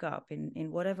wake up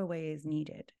in whatever way is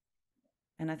needed.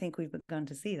 And I think we've begun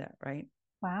to see that, right?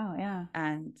 Wow, yeah.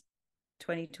 And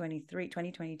 2023,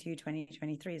 2022,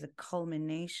 2023 is a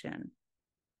culmination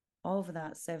of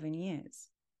that 7 years,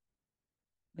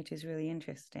 which is really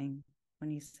interesting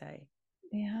when you say.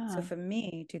 Yeah. So for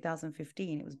me,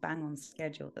 2015, it was bang on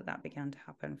schedule that began to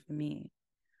happen for me.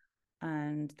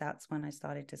 And that's when I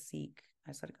started to seek.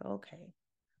 I started to go, okay.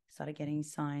 Started getting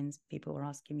signs. People were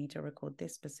asking me to record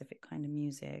this specific kind of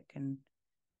music and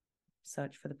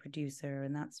search for the producer.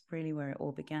 And that's really where it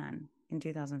all began in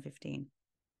 2015.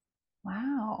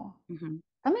 Wow. Mm-hmm.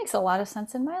 That makes a lot of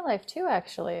sense in my life too,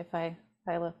 actually, if I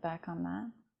look back on that.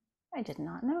 I did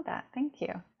not know that. Thank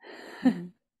you. Mm-hmm.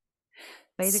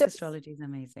 Vedic So, astrology is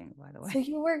amazing, by the way. so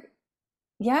you were,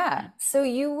 yeah. So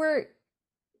you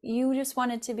just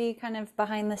wanted to be kind of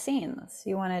behind the scenes.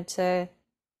 You wanted to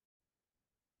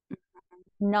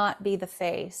not be the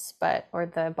face, but or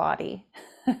the body,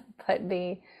 but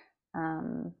be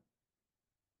um,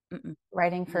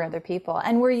 writing for No. other people.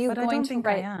 And were you But I going don't to think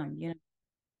I write? am,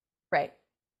 Right.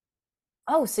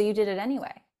 Oh, so you did it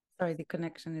anyway. Sorry, the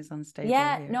connection is unstable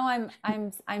Yeah, here. no,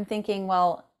 I'm thinking,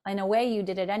 well, in a way you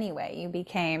did it anyway. You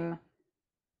became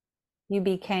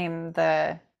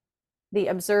the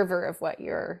observer of what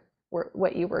you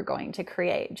were going to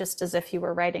create, just as if you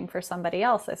were writing for somebody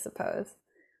else, I suppose.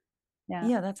 Yeah.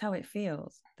 Yeah, that's how it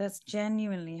feels. That's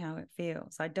genuinely how it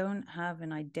feels. I don't have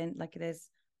an I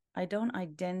don't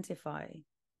identify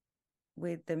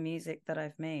with the music that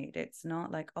I've made. It's not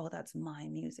like, oh, that's my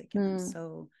music. And I'm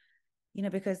so,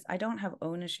 because I don't have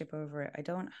ownership over it. I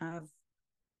don't have,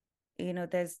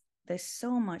 there's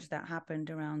so much that happened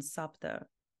around Sapta,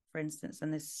 for instance,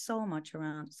 and there's so much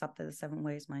around Sapta, the Seven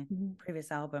Ways, my previous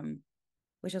album,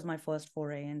 which was my first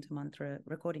foray into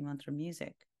recording mantra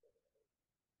music.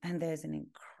 And there's an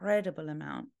incredible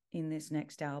amount in this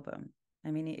next album. I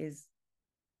mean, it's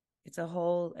a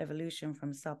whole evolution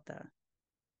from Sapta.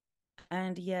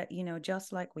 And yet, I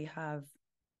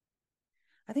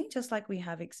think just like we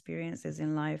have experiences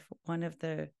in life, one of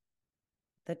the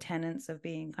tenets of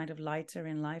being kind of lighter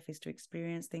in life is to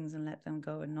experience things and let them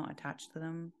go and not attach to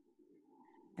them.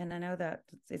 And I know that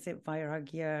it's it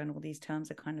vairagya and all these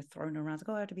terms are kind of thrown around. It's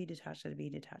like, oh, I have to be detached, I have to be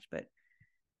detached. But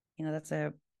that's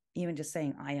even just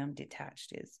saying I am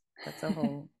detached that's a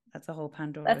whole That's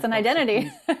Pandora's an box of identity.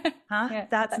 things. Yeah.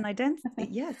 That's an identity.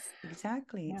 Yes,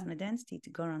 exactly. Yeah. It's an identity to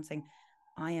go around saying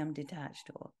I am detached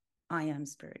or I am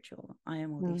spiritual. I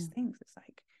am all these things. It's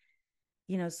like,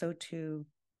 so to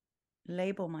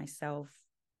label myself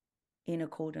in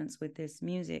accordance with this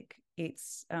music,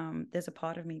 it's there's a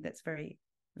part of me that's very,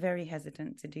 very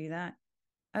hesitant to do that.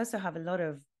 I also have a lot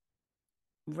of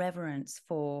reverence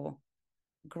for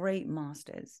great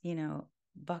masters,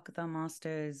 Bhakta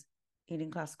masters,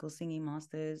 Indian classical singing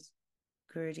masters,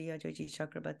 Guruji Ajoji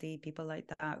Chakrabarti, people like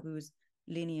that, whose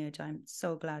lineage I'm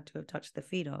so glad to have touched the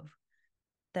feet of.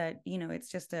 That,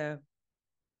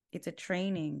 it's a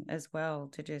training as well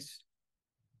to just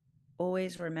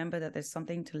always remember that there's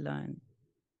something to learn.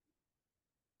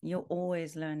 You're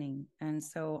always learning. And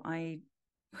so I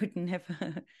would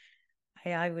never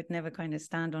I would never kind of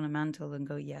stand on a mantle and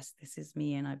go, yes, this is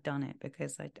me and I've done it,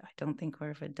 because I don't think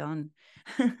we're ever done.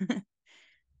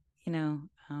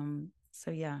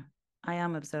 So yeah, I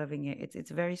am observing it.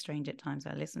 It's very strange at times.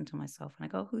 I listen to myself and I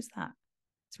go, who's that?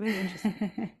 It's really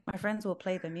interesting. My friends will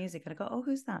play the music and I go, oh,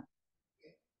 who's that?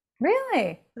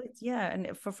 Really? Yeah,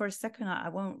 and for a second I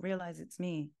won't realize it's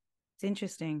me. It's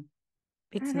interesting.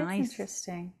 It's That is nice.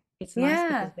 interesting. It's nice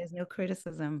Yeah. because there's no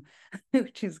criticism,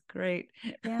 which is great.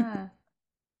 Yeah.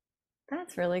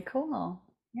 That's really cool.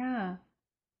 Yeah.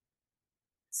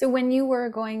 So when you were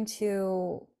going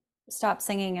to stop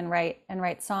singing and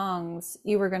write songs,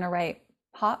 you were going to write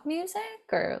pop music,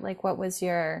 or like what was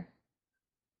your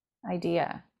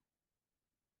idea?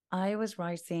 I was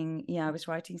writing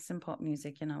some pop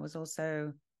music, and I was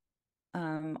also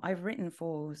I've written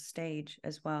for stage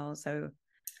as well. So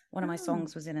one of my Oh,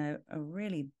 songs was in a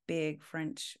really big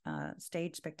French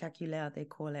stage spectaculaire, they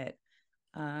call it,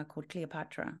 called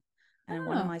Cleopatra. And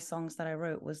one of oh, my songs that I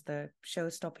wrote was the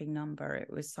show-stopping number. It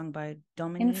was sung by in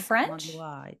Dominique French?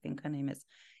 Magloire, I think her name is.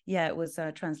 Yeah, it was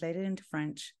translated into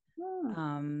French.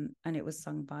 Hmm. And it was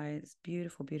sung by this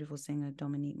beautiful, beautiful singer,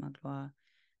 Dominique Magloire,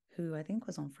 who I think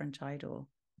was on French Idol.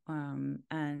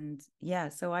 And yeah,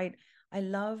 so I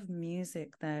love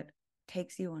music that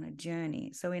takes you on a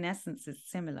journey. So in essence, it's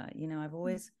similar. You know, I've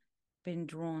always been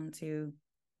drawn to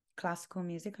classical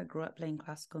music. I grew up playing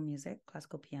classical music,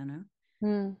 classical piano.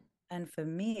 Hmm. And for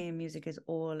me, music is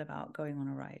all about going on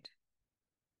a ride,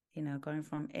 you know, going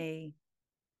from A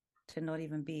to not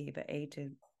even B, but A to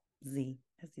Z,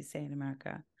 as you say in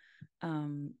America.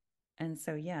 Um, and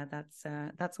so yeah,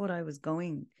 that's what I was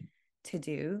going to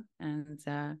do. And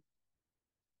the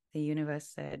universe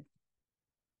said,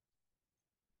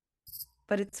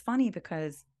 but it's funny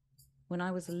because when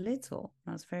I was little,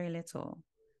 when I was very little,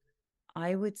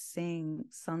 I would sing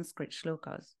Sanskrit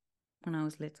shlokas when I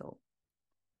was little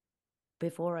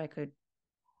before I could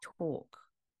talk.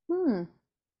 Hmm.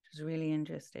 It was really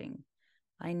interesting.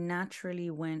 I naturally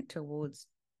went towards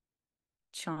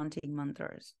chanting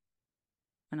mantras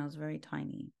when I was very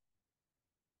tiny.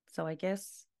 So I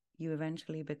guess you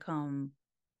eventually become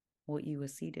what you were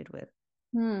seeded with.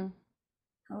 Hmm.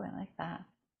 Oh, I like that.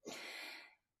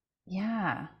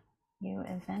 Yeah. You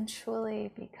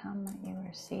eventually become what you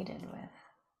were seeded with.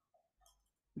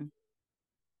 Mm.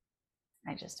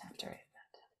 I just have to write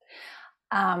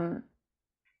that.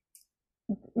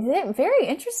 Very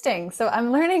interesting. So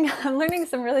I'm learning I'm learning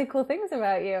some really cool things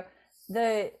about you.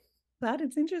 The That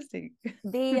it's interesting.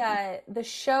 the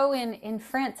show in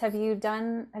France, have you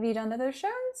done other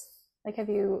shows? Like have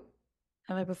you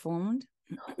Have I performed?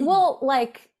 well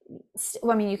like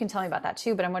well, I mean you can tell me about that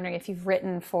too, but I'm wondering if you've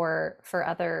written for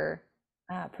other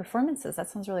performances. That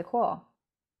sounds really cool.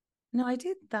 No, I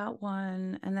did that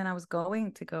one, and then I was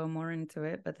going to go more into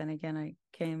it, but then again, I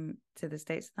came to the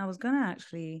States, and I was going to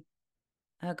actually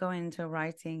go into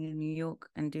writing in New York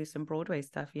and do some Broadway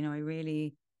stuff. You know, I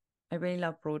really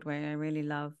love Broadway. I really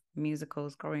love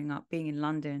musicals. Growing up, being in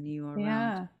London, you are around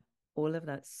Yeah. all of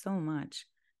that so much.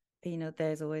 You know,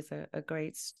 there's always a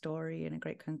great story and a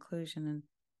great conclusion and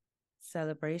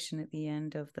celebration at the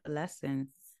end of the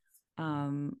lesson.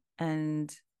 Um, and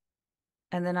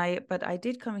and then but I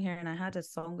did come here and I had a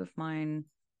song of mine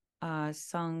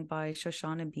sung by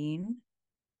Shoshana Bean,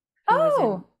 who was in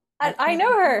Oh, I Wicked, know I think.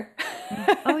 her.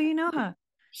 Oh, you know her.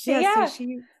 She Yeah, so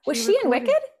yeah. Was she she in recorded.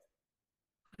 Wicked?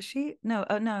 She no,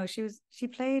 oh no, she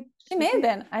played, She may was have it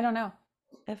been. I don't know.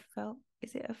 FL,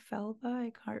 is it Felba?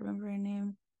 I can't remember her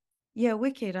name. Yeah,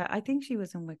 Wicked. I think she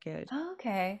was in Wicked. Oh,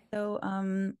 okay. So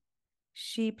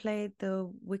she played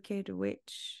the Wicked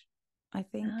Witch, I Oh,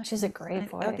 think. she's a great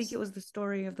I think it voice. was the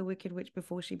story of the Wicked Witch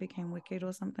before she became Wicked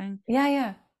or something. Yeah,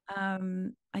 yeah.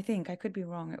 I think I could be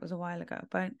wrong. It was a while ago,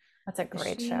 but That's a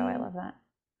great show. I she, love that.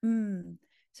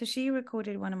 so she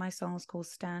recorded one of my songs called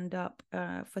 "Stand Up"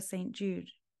 for St. Jude,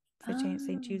 for St.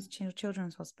 Oh, Jude's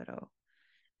Children's Hospital,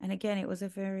 and again, it was a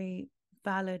very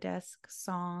ballad-esque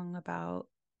song about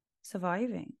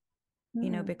surviving. You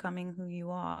know, hmm. becoming who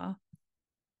you are.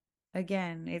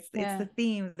 Again, it's Yeah. the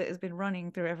theme that has been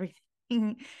running through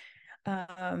everything.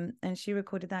 And she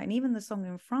recorded that, and even the song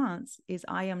in France is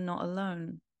 "I Am Not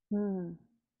Alone." Hmm.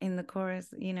 In the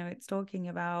chorus, you know, it's talking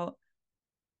about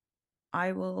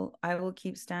I will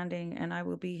keep standing and I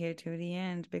will be here to the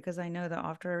end because I know that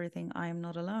after everything I am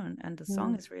not alone. And the Hmm.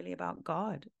 song is really about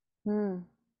God. Hmm.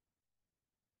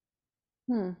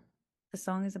 Hmm. The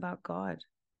song is about God.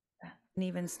 And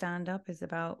even stand up is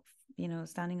about, you know,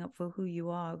 standing up for who you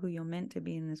are, who you're meant to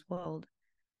be in this world.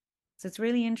 So it's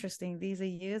really interesting. These are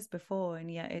years before,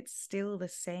 and yet it's still the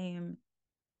same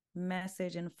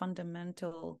message and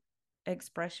fundamental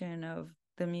expression of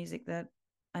the music that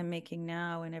I'm making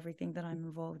now and everything that I'm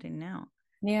involved in now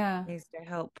Yeah. is to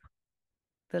help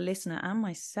the listener and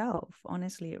myself.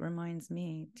 Honestly, it reminds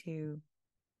me to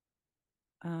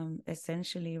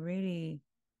essentially really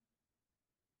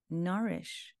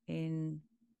nourish in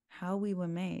how we were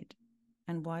made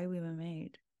and why we were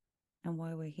made and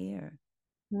why we're here.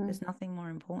 Hmm. There's nothing more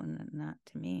important than that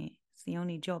to me. It's the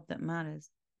only job that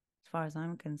matters, as far as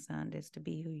I'm concerned, is to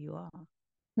be who you are.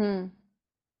 Hmm.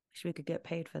 Wish we could get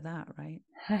paid for that, right?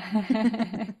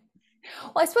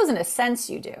 Well, I suppose in a sense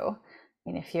you do. I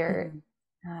mean, if you're,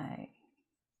 Mm-hmm. I,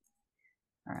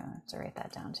 or I have to write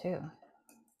that down too.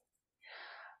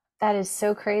 That is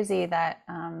so crazy that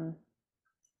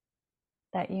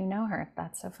that you know her.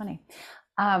 That's so funny.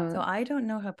 So Um, I don't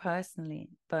know her personally,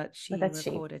 but but she that she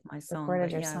recorded my song. recorded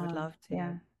But your yeah, I would song.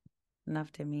 Yeah.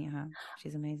 love to meet her.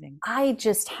 She's amazing. I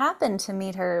just happened to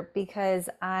meet her because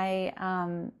and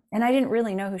I didn't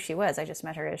really know who she was. I just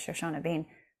met her as Shoshana Bean.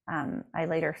 I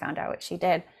later found out what she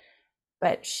did,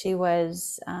 but she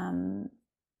was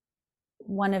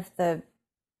one of the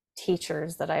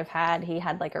teachers that I've had, he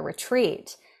had like a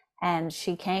retreat, and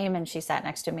she came and she sat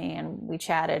next to me and we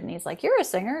chatted, and he's like, "You're a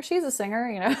singer, she's a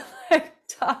singer," like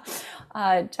talk.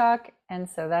 And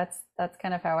so that's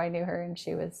kind of how I knew her. And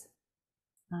she was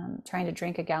trying to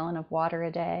drink a gallon of water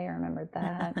a day. I remembered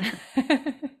that.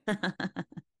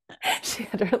 She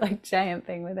had her like giant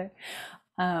thing with her.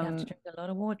 You have to Um, drink a lot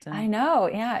of water. I know.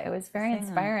 Yeah, it was very Singer.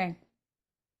 inspiring.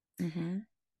 Mm-hmm.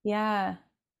 Yeah.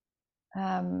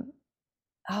 Um,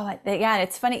 oh, yeah.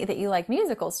 It's funny that you like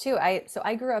musicals too.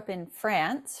 I grew up in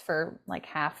France for like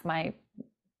half my,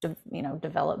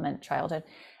 development childhood,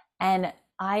 and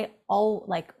I all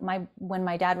like my when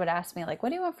my dad would ask me like, "What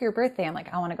do you want for your birthday?" I'm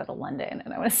like, "I want to go to London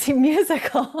and I want to see a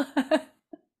musical."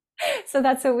 So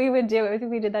that's what we would do. I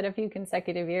think we did that a few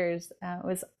consecutive years. It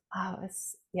was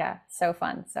yeah, so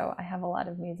fun. So I have a lot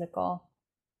of um,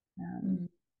 Mm,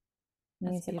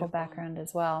 that's musical beautiful. background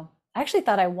as well. I actually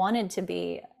thought I wanted to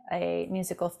be a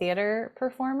musical theater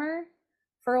performer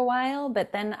for a while,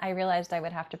 but then I realized I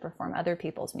would have to perform other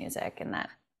people's music, and that,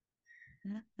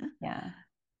 yeah,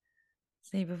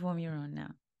 So you perform your own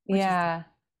now, which is yeah,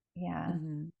 yeah,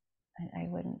 mm-hmm. I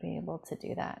wouldn't be able to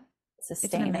do that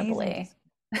It's an amazing sustainably.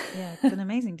 yeah, it's an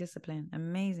amazing discipline.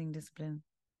 Amazing discipline.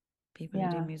 People who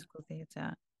do Yeah, musical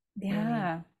theater, really,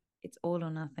 yeah, it's all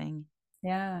or nothing.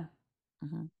 yeah.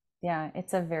 Mm-hmm. Yeah,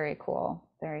 it's a very cool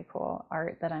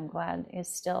art that I'm glad is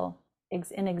still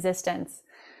in existence.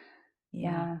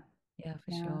 Yeah, Yeah, yeah,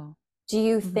 for yeah. sure. Do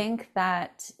you Mm-hmm. think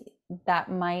that that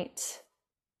might,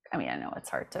 I mean, I know it's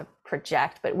hard to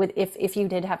project, but if you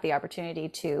did have the opportunity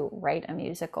to write a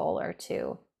musical or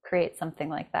to create something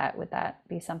like that, would that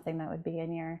be something that would be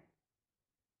in your,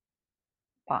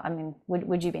 I mean,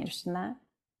 would you be interested in that?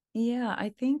 Yeah, I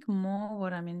think more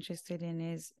what I'm interested in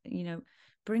is,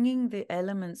 bringing the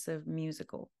elements of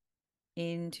musical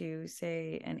into,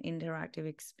 say, an interactive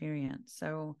experience.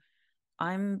 So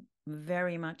I'm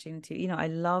very much into, I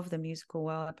love the musical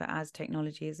world, but as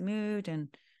technology has moved and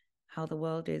how the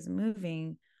world is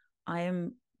moving, I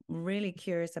am really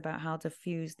curious about how to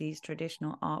fuse these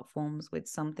traditional art forms with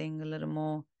something a little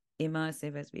more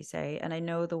immersive, as we say. And I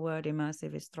know the word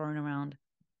immersive is thrown around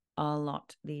a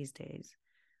lot these days,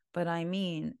 but I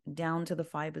mean down to the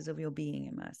fibers of your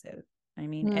being immersive. I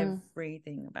mean Mm.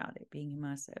 everything about it being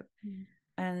immersive.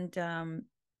 And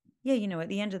yeah, at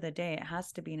the end of the day, it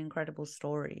has to be an incredible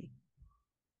story.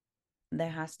 There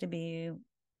has to be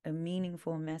a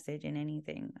meaningful message in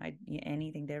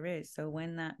anything there is. So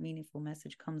when that meaningful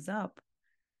message comes up,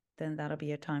 then that'll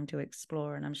be a time to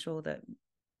explore. And I'm sure that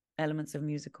elements of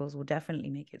musicals will definitely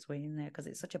make its way in there because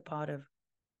it's such a part of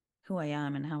who I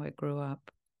am and how I grew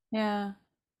up. Yeah,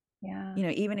 yeah.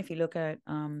 Even if you look at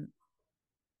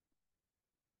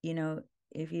you know,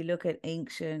 if you look at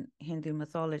ancient Hindu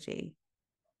mythology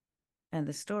and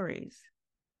the stories,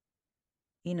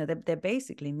 they're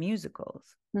basically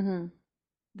musicals. Hmm.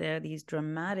 They're these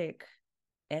dramatic,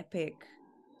 epic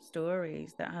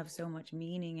stories that have so much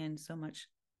meaning and so much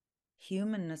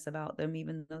humanness about them,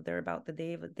 even though they're about the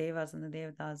devas and the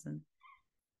devatas,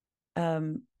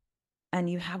 um, and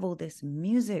you have all this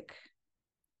music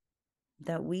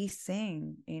that we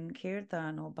sing in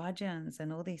kirtan or bhajans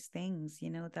and all these things,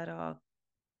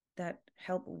 that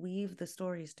help weave the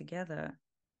stories together.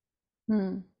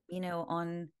 Mm.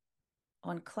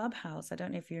 On Clubhouse. I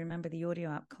don't know if you remember the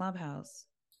audio app Clubhouse.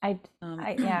 I,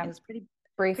 It yeah, was pretty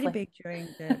briefly. big during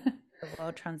the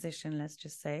world transition, let's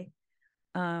just say.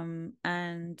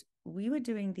 And we were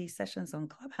doing these sessions on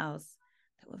Clubhouse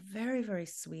that were very, very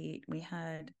sweet. We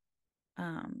had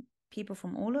people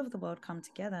from all over the world come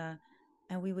together,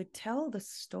 and we would tell the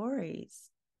stories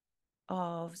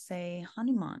of, say,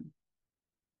 Hanuman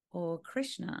or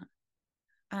Krishna,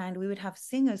 and we would have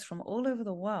singers from all over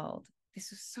the world.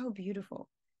 This was so beautiful.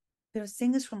 There were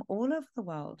singers from all over the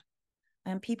world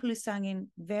and people who sang in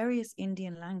various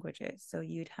Indian languages. So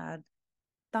you'd had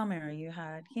Tamil, you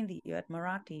had Hindi, you had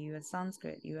Marathi, you had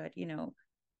Sanskrit, you had,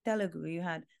 Telugu, you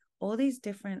had all these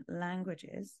different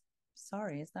languages.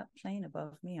 Sorry, is that plane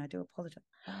above me? I do apologize.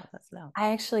 Wow, that's loud.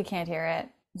 I actually can't hear it.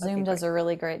 Okay, Zoom does great. a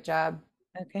really great job.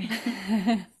 Okay.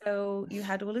 So you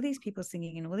had all of these people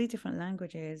singing in all these different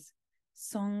languages,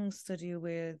 songs to do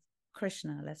with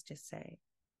Krishna, let's just say.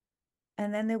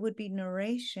 And then there would be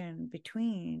narration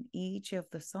between each of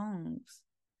the songs.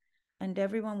 And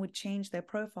everyone would change their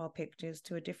profile pictures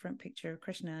to a different picture of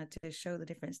Krishna to show the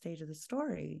different stage of the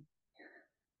story.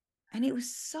 And it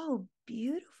was so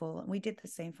beautiful. And we did the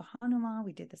same for Hanuman,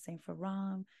 we did the same for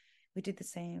Ram. We did the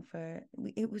same for,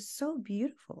 it was so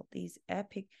beautiful, these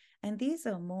epic, and these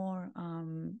are more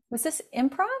Was this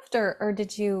improv or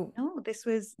did you? no, this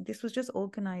was just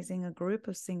organizing a group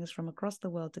of singers from across the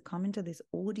world to come into this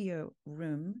audio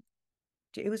room.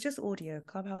 It was just audio.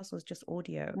 Clubhouse was just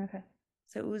audio. Okay.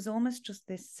 So it was almost just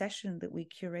this session that we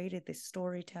curated, this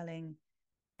storytelling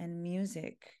and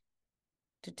music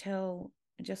to tell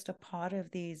just a part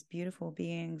of these beautiful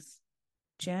beings'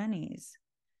 journeys.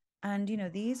 And,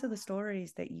 these are the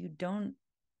stories that you don't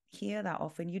hear that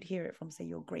often. You'd hear it from, say,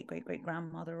 your great, great, great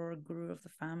grandmother or a guru of the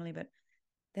family, but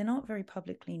they're not very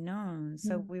publicly known.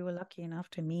 So we were lucky enough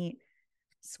to meet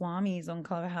swamis on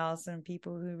Clubhouse and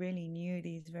people who really knew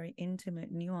these very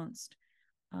intimate, nuanced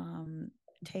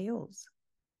tales.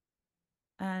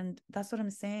 And that's what I'm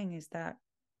saying, is that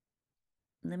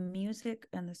the music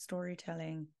and the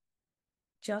storytelling,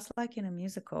 just like in a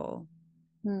musical,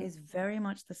 is very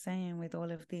much the same with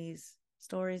all of these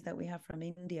stories that we have from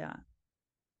India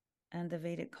and the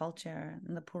Vedic culture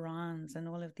and the Purans and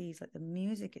all of these. Like, the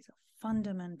music is a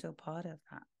fundamental part of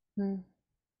that, and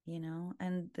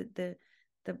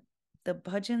the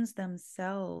bhajans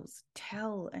themselves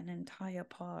tell an entire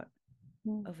part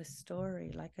of a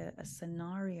story, like a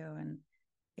scenario, and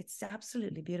it's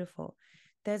absolutely beautiful.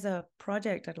 There's a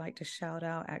project I'd like to shout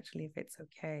out, actually, if it's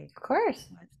okay. Of course.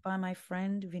 It's by my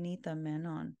friend Vinita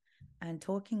Menon. And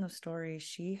talking of stories,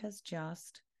 she has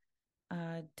just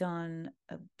done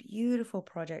a beautiful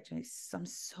project. And I'm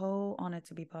so honored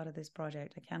to be part of this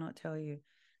project. I cannot tell you.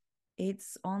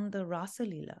 It's on the Rasa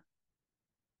Leela.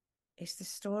 It's the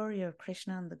story of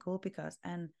Krishna and the Gopikas.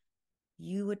 And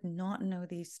you would not know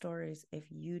these stories if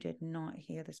you did not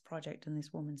hear this project and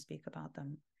this woman speak about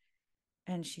them.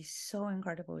 And she's so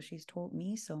incredible. She's taught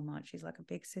me so much. She's like a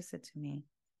big sister to me.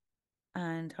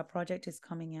 And her project is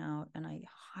coming out. And I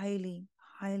highly,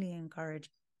 highly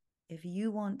encourage, if you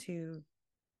want to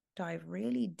dive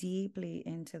really deeply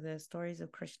into the stories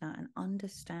of Krishna and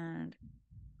understand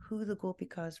who the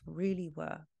Gopikas really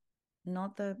were,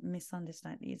 not the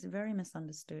misunderstanding, it's very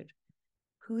misunderstood,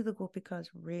 who the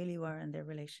Gopikas really were and their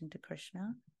relation to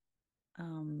Krishna,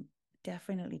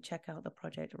 definitely check out the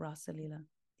project Rasa Leela,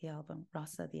 the album,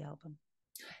 Rasa, the album.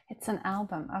 It's an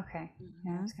album. Okay.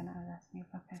 Yeah, I was going to ask you.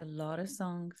 Okay. It's a lot of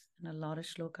songs and a lot of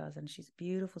shlokas, and she's a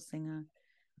beautiful singer.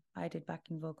 I did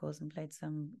backing vocals and played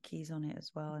some keys on it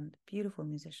as well, and beautiful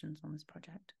musicians on this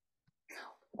project.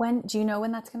 When do you know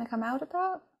when that's going to come out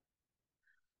about?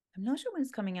 I'm not sure when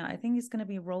it's coming out. I think it's going to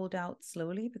be rolled out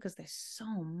slowly because there's so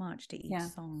much to each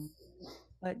song.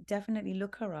 But definitely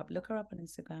look her up. Look her up on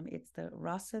Instagram. It's the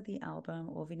Rasa, the album,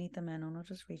 or Vinita Menon, or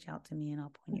just reach out to me and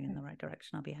I'll point you in the right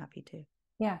direction. I'll be happy to.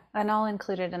 Yeah, and I'll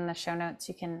include it in the show notes.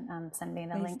 You can send me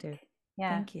the Please link. Do.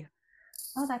 Yeah. Thank you.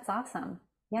 Oh, that's awesome.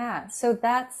 Yeah. So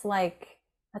that's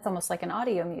almost like an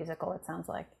audio musical, it sounds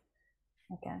like.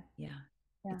 Okay. Yeah.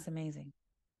 It's amazing.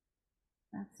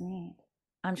 That's neat.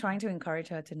 I'm trying to encourage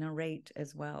her to narrate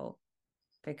as well,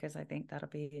 because I think that'll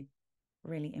be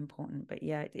really important. But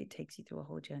yeah, it takes you through a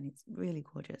whole journey. It's really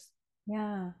gorgeous.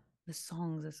 Yeah. The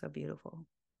songs are so beautiful.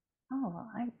 Oh, well,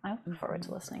 I look forward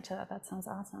to listening to that. That sounds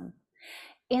awesome.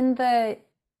 In the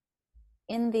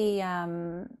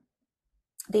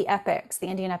epics, the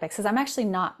Indian epics, because I'm actually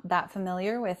not that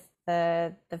familiar with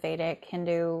the Vedic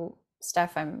Hindu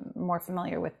stuff. I'm more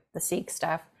familiar with the Sikh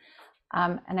stuff.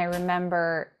 And I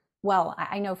remember, well,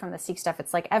 I know from the Sikh stuff,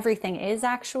 it's like everything is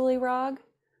actually rag.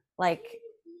 Like,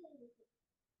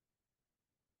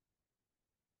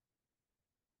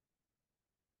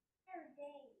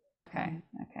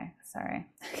 okay, sorry.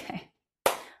 Okay.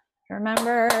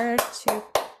 Remember to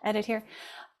edit here.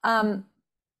 Right,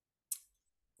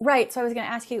 so I was going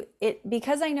to ask you,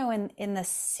 because I know in the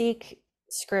Sikh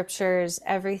scriptures,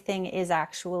 everything is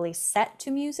actually set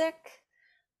to music.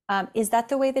 Is that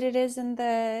the way that it is in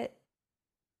the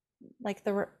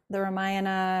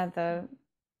Ramayana, the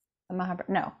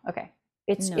Mahabharata? No, okay.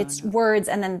 It's words,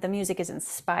 and then the music is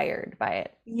inspired by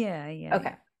it. Yeah.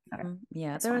 Okay.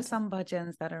 Yeah, there are some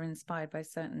bhajans that are inspired by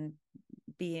certain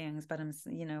beings, but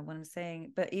what I'm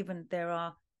saying, but even there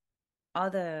are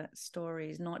other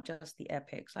stories, not just the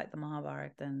epics like the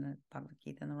Mahabharata and the Bhagavad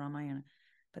Gita and the Ramayana,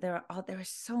 but there are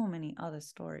so many other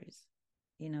stories,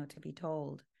 to be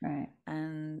told. Right.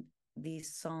 And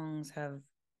these songs have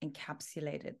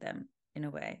encapsulated them in a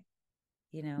way,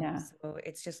 So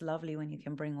it's just lovely when you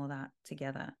can bring all that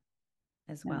together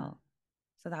as well.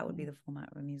 So that would be the format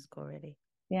of a musical, really.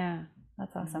 Yeah,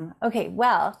 that's awesome. Okay,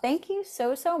 well, thank you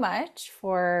so much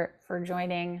for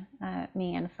joining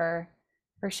me and for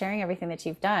sharing everything that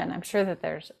you've done. I'm sure that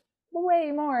there's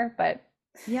way more, but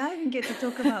Yeah, I didn't get to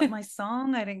talk about my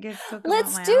song. I didn't get to talk about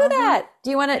Let's my do album. that. Do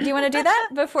you want to do that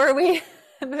before we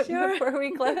Sure. before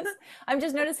we close? I'm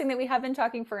just noticing that we have been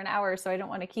talking for an hour, so I don't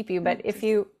want to keep you, but It if just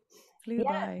you flew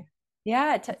yeah, by.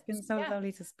 yeah, It's been so yeah.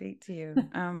 lovely to speak to you.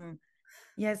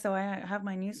 Yeah, so I have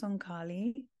my new song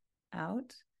Kali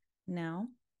out now.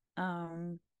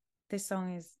 Um, this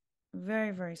song is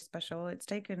very, very special. It's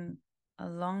taken a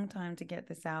long time to get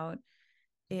this out.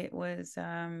 It was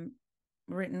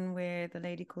written with a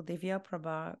lady called Divya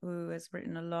Prabha, who has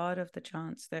written a lot of the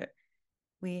chants that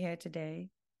we hear today.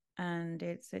 And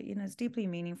it's it's deeply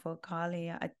meaningful.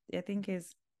 Kali, I think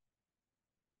is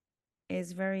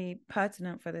very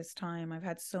pertinent for this time. I've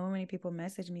had so many people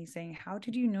message me saying, "How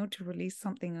did you know to release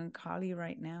something on Kali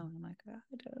right now?" And I'm like, I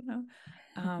don't know.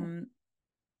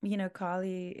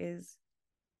 Kali is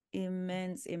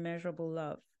immeasurable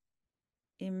love,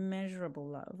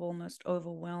 almost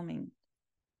overwhelming.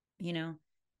 You know,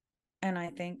 and I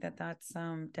think that that's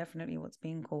definitely what's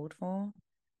being called for.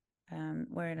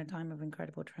 We're in a time of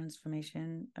incredible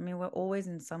transformation. I mean, we're always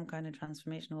in some kind of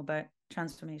transformational, but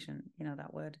transformation,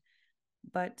 that word.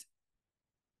 But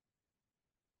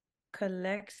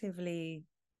collectively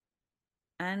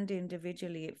and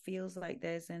individually, it feels like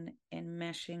there's an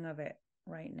enmeshing of it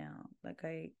right now.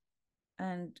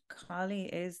 And Kali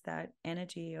is that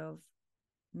energy of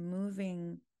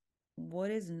moving what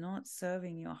is not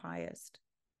serving your highest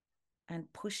and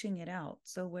pushing it out.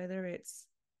 So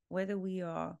whether we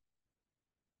are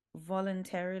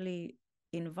voluntarily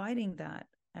inviting that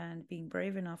and being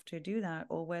brave enough to do that,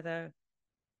 or whether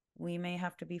we may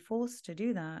have to be forced to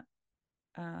do that,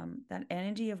 that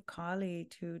energy of Kali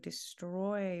to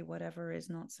destroy whatever is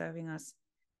not serving us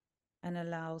and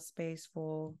allow space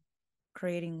for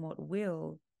creating what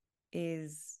will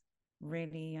is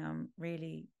really,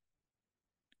 really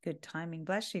good timing.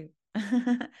 Bless you.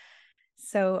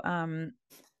 so,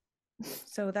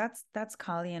 that's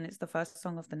Kali, and it's the first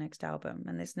song of the next album.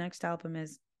 And this next album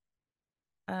is,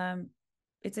 um,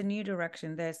 it's a new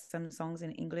direction. There's some songs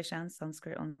in English and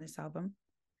Sanskrit on this album.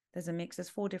 There's a mix. There's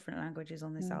 4 different languages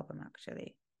on this album,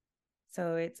 actually.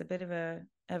 So it's a bit of a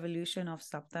evolution of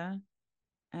Sapta,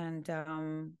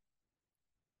 and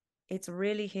it's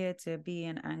really here to be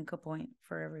an anchor point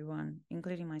for everyone,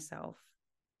 including myself.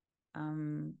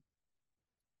 Um,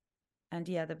 and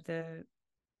yeah, the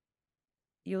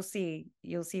you'll see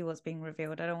what's being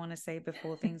revealed. I don't want to say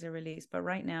before things are released, but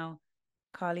right now,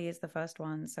 Kali is the first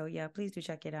one. So yeah, please do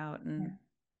check it out. And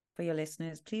for your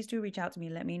listeners, please do reach out to me.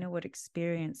 Let me know what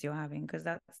experience you're having, because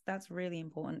that's really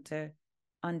important to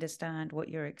understand what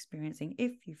you're experiencing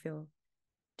if you feel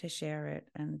to share it.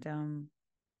 And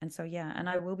so yeah, and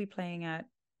I will be playing at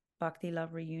Bhakti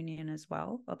Love Reunion as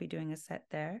well. I'll be doing a set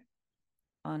there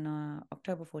on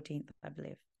October 14th, I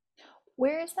believe.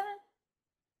 Where is that?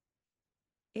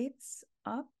 It's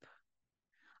up.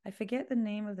 I forget the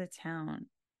name of the town,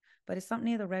 but it's up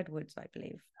near the Redwoods, I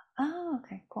believe. Oh,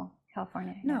 okay, cool.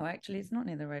 California, yeah. No, actually, it's not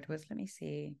near the Redwoods. Let me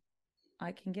see.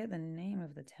 I can get the name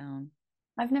of the town.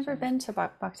 I've never been to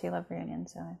Bhakti Love Reunion,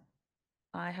 so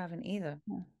I haven't either.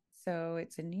 yeah. So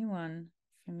it's a new one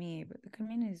for me, but the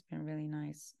community's been really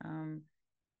nice.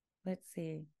 Let's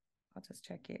see. I'll just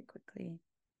check it quickly.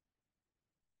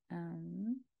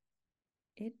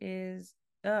 It is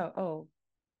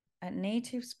at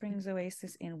Native Springs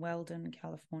Oasis in Weldon,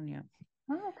 California.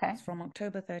 Oh, okay. It's from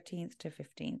October 13th to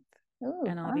 15th. Ooh,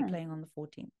 And I'll be fun. playing on the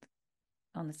 14th,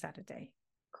 on the Saturday.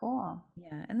 Cool.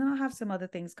 Yeah. And then I'll have some other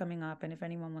things coming up. And if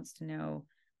anyone wants to know,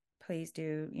 please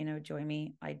do, join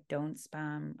me. I don't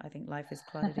spam. I think life is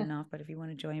cluttered enough. But if you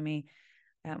want to join me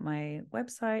at my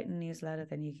website and newsletter,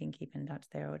 then you can keep in touch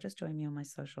there, or just join me on my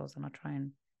socials, and I'll try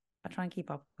and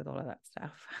keep up with all of that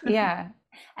stuff. Yeah.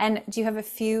 And do you have a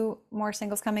few more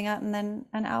singles coming out and then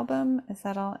an album? Is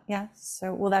that all? Yeah.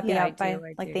 So will that be Yeah, I out by do.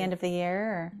 I like the do. end of the year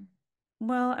or?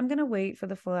 Well, I'm gonna wait for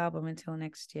the full album until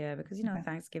next year, because Okay.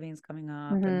 Thanksgiving's coming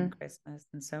up and then Mm-hmm. Christmas,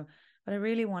 and so. But I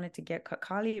really wanted to get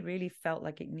Kali. Really felt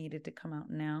like it needed to come out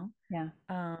now. Yeah.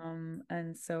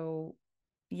 And so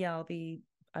yeah,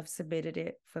 I've submitted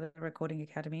it for the Recording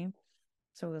Academy,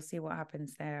 so we'll see what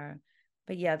happens there.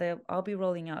 But yeah, I'll be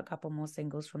rolling out a couple more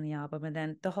singles from the album, and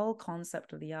then the whole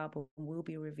concept of the album will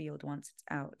be revealed once it's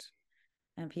out,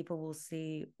 and people will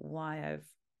see why I've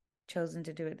chosen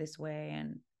to do it this way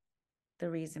and the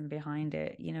reason behind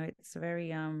it. It's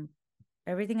very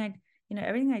everything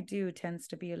I do tends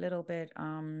to be a little bit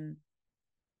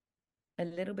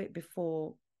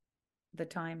before the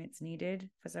time it's needed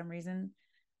for some reason.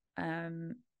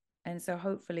 um and so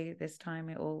hopefully this time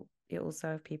it will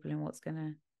serve people in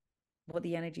what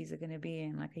the energies are going to be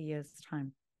in like a year's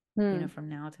time, Mm. from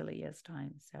now till a year's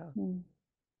time. So Mm.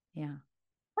 yeah.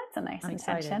 That's a nice I'm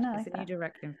intention. excited. I It's like a new that.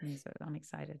 direction for me, so I'm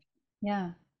excited.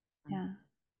 Yeah. Yeah.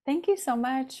 Thank you so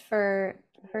much for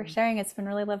Mm. sharing. It's been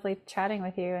really lovely chatting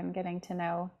with you and getting to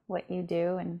know what you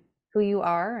do and who you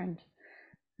are. And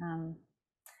um,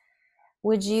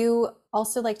 would you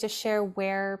also like to share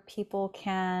where people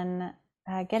can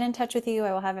get in touch with you?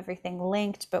 I will have everything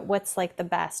linked, but what's like the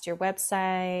best? Your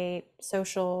website,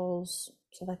 socials,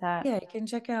 stuff like that? Yeah, you can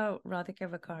check out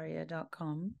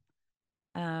radhikavekaria.com.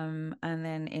 And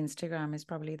then Instagram is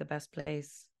probably the best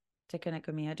place to connect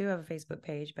with me. I do have a Facebook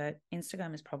page, but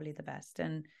Instagram is probably the best.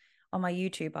 And on my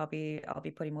YouTube, I'll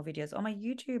be putting more videos. On my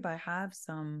YouTube, I have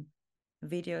some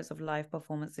videos of live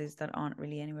performances that aren't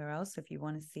really anywhere else. So if you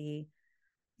want to see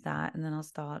that, and then I'll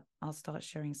start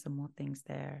sharing some more things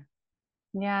there.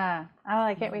 Yeah. Oh,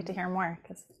 I can't wait to hear more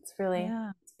because it's really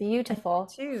Yeah. it's beautiful.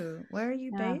 And you too. Where are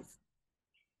you Yeah.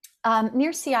 based?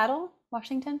 Near Seattle,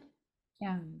 Washington.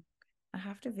 Yeah. I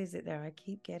have to visit there. I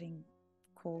keep getting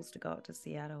calls to go out to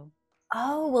Seattle.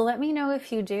 Oh, well, let me know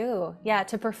if you do. Yeah,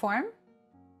 to perform?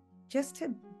 Just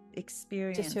to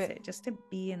experience Just to it, just to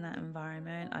be in that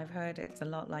environment. I've heard it's a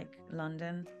lot like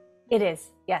London It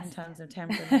is, yes. in terms of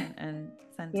temperament and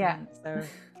Yeah. sentiment. So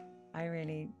I'm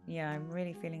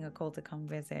really feeling a call to come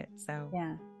visit. So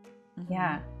Yeah. mhm.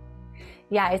 Yeah.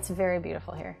 Yeah, it's very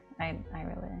beautiful here. I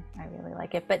really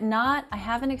like it. But I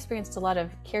haven't experienced a lot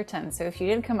of kirtan. So if you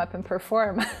did come up and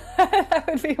perform, that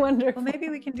would be wonderful. Well, maybe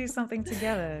we can do something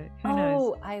together. Who knows?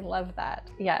 Oh, I love that.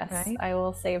 Yes. Right? I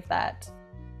will save that.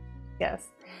 Yes.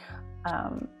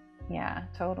 Yeah,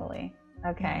 totally.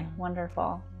 Okay,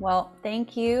 wonderful. Well,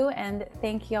 thank you. And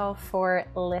thank y'all for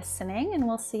listening. And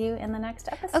we'll see you in the next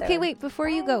episode. Okay, wait, before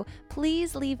you go,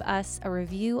 please leave us a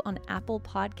review on Apple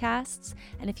Podcasts.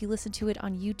 And if you listen to it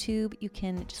on YouTube, you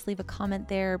can just leave a comment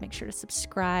there. Make sure to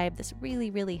subscribe. This really,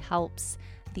 really helps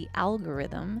the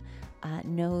algorithm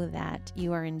know that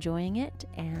you are enjoying it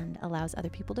and allows other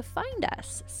people to find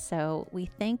us. So we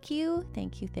thank you,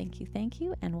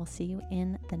 and we'll see you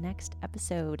in the next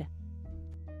episode.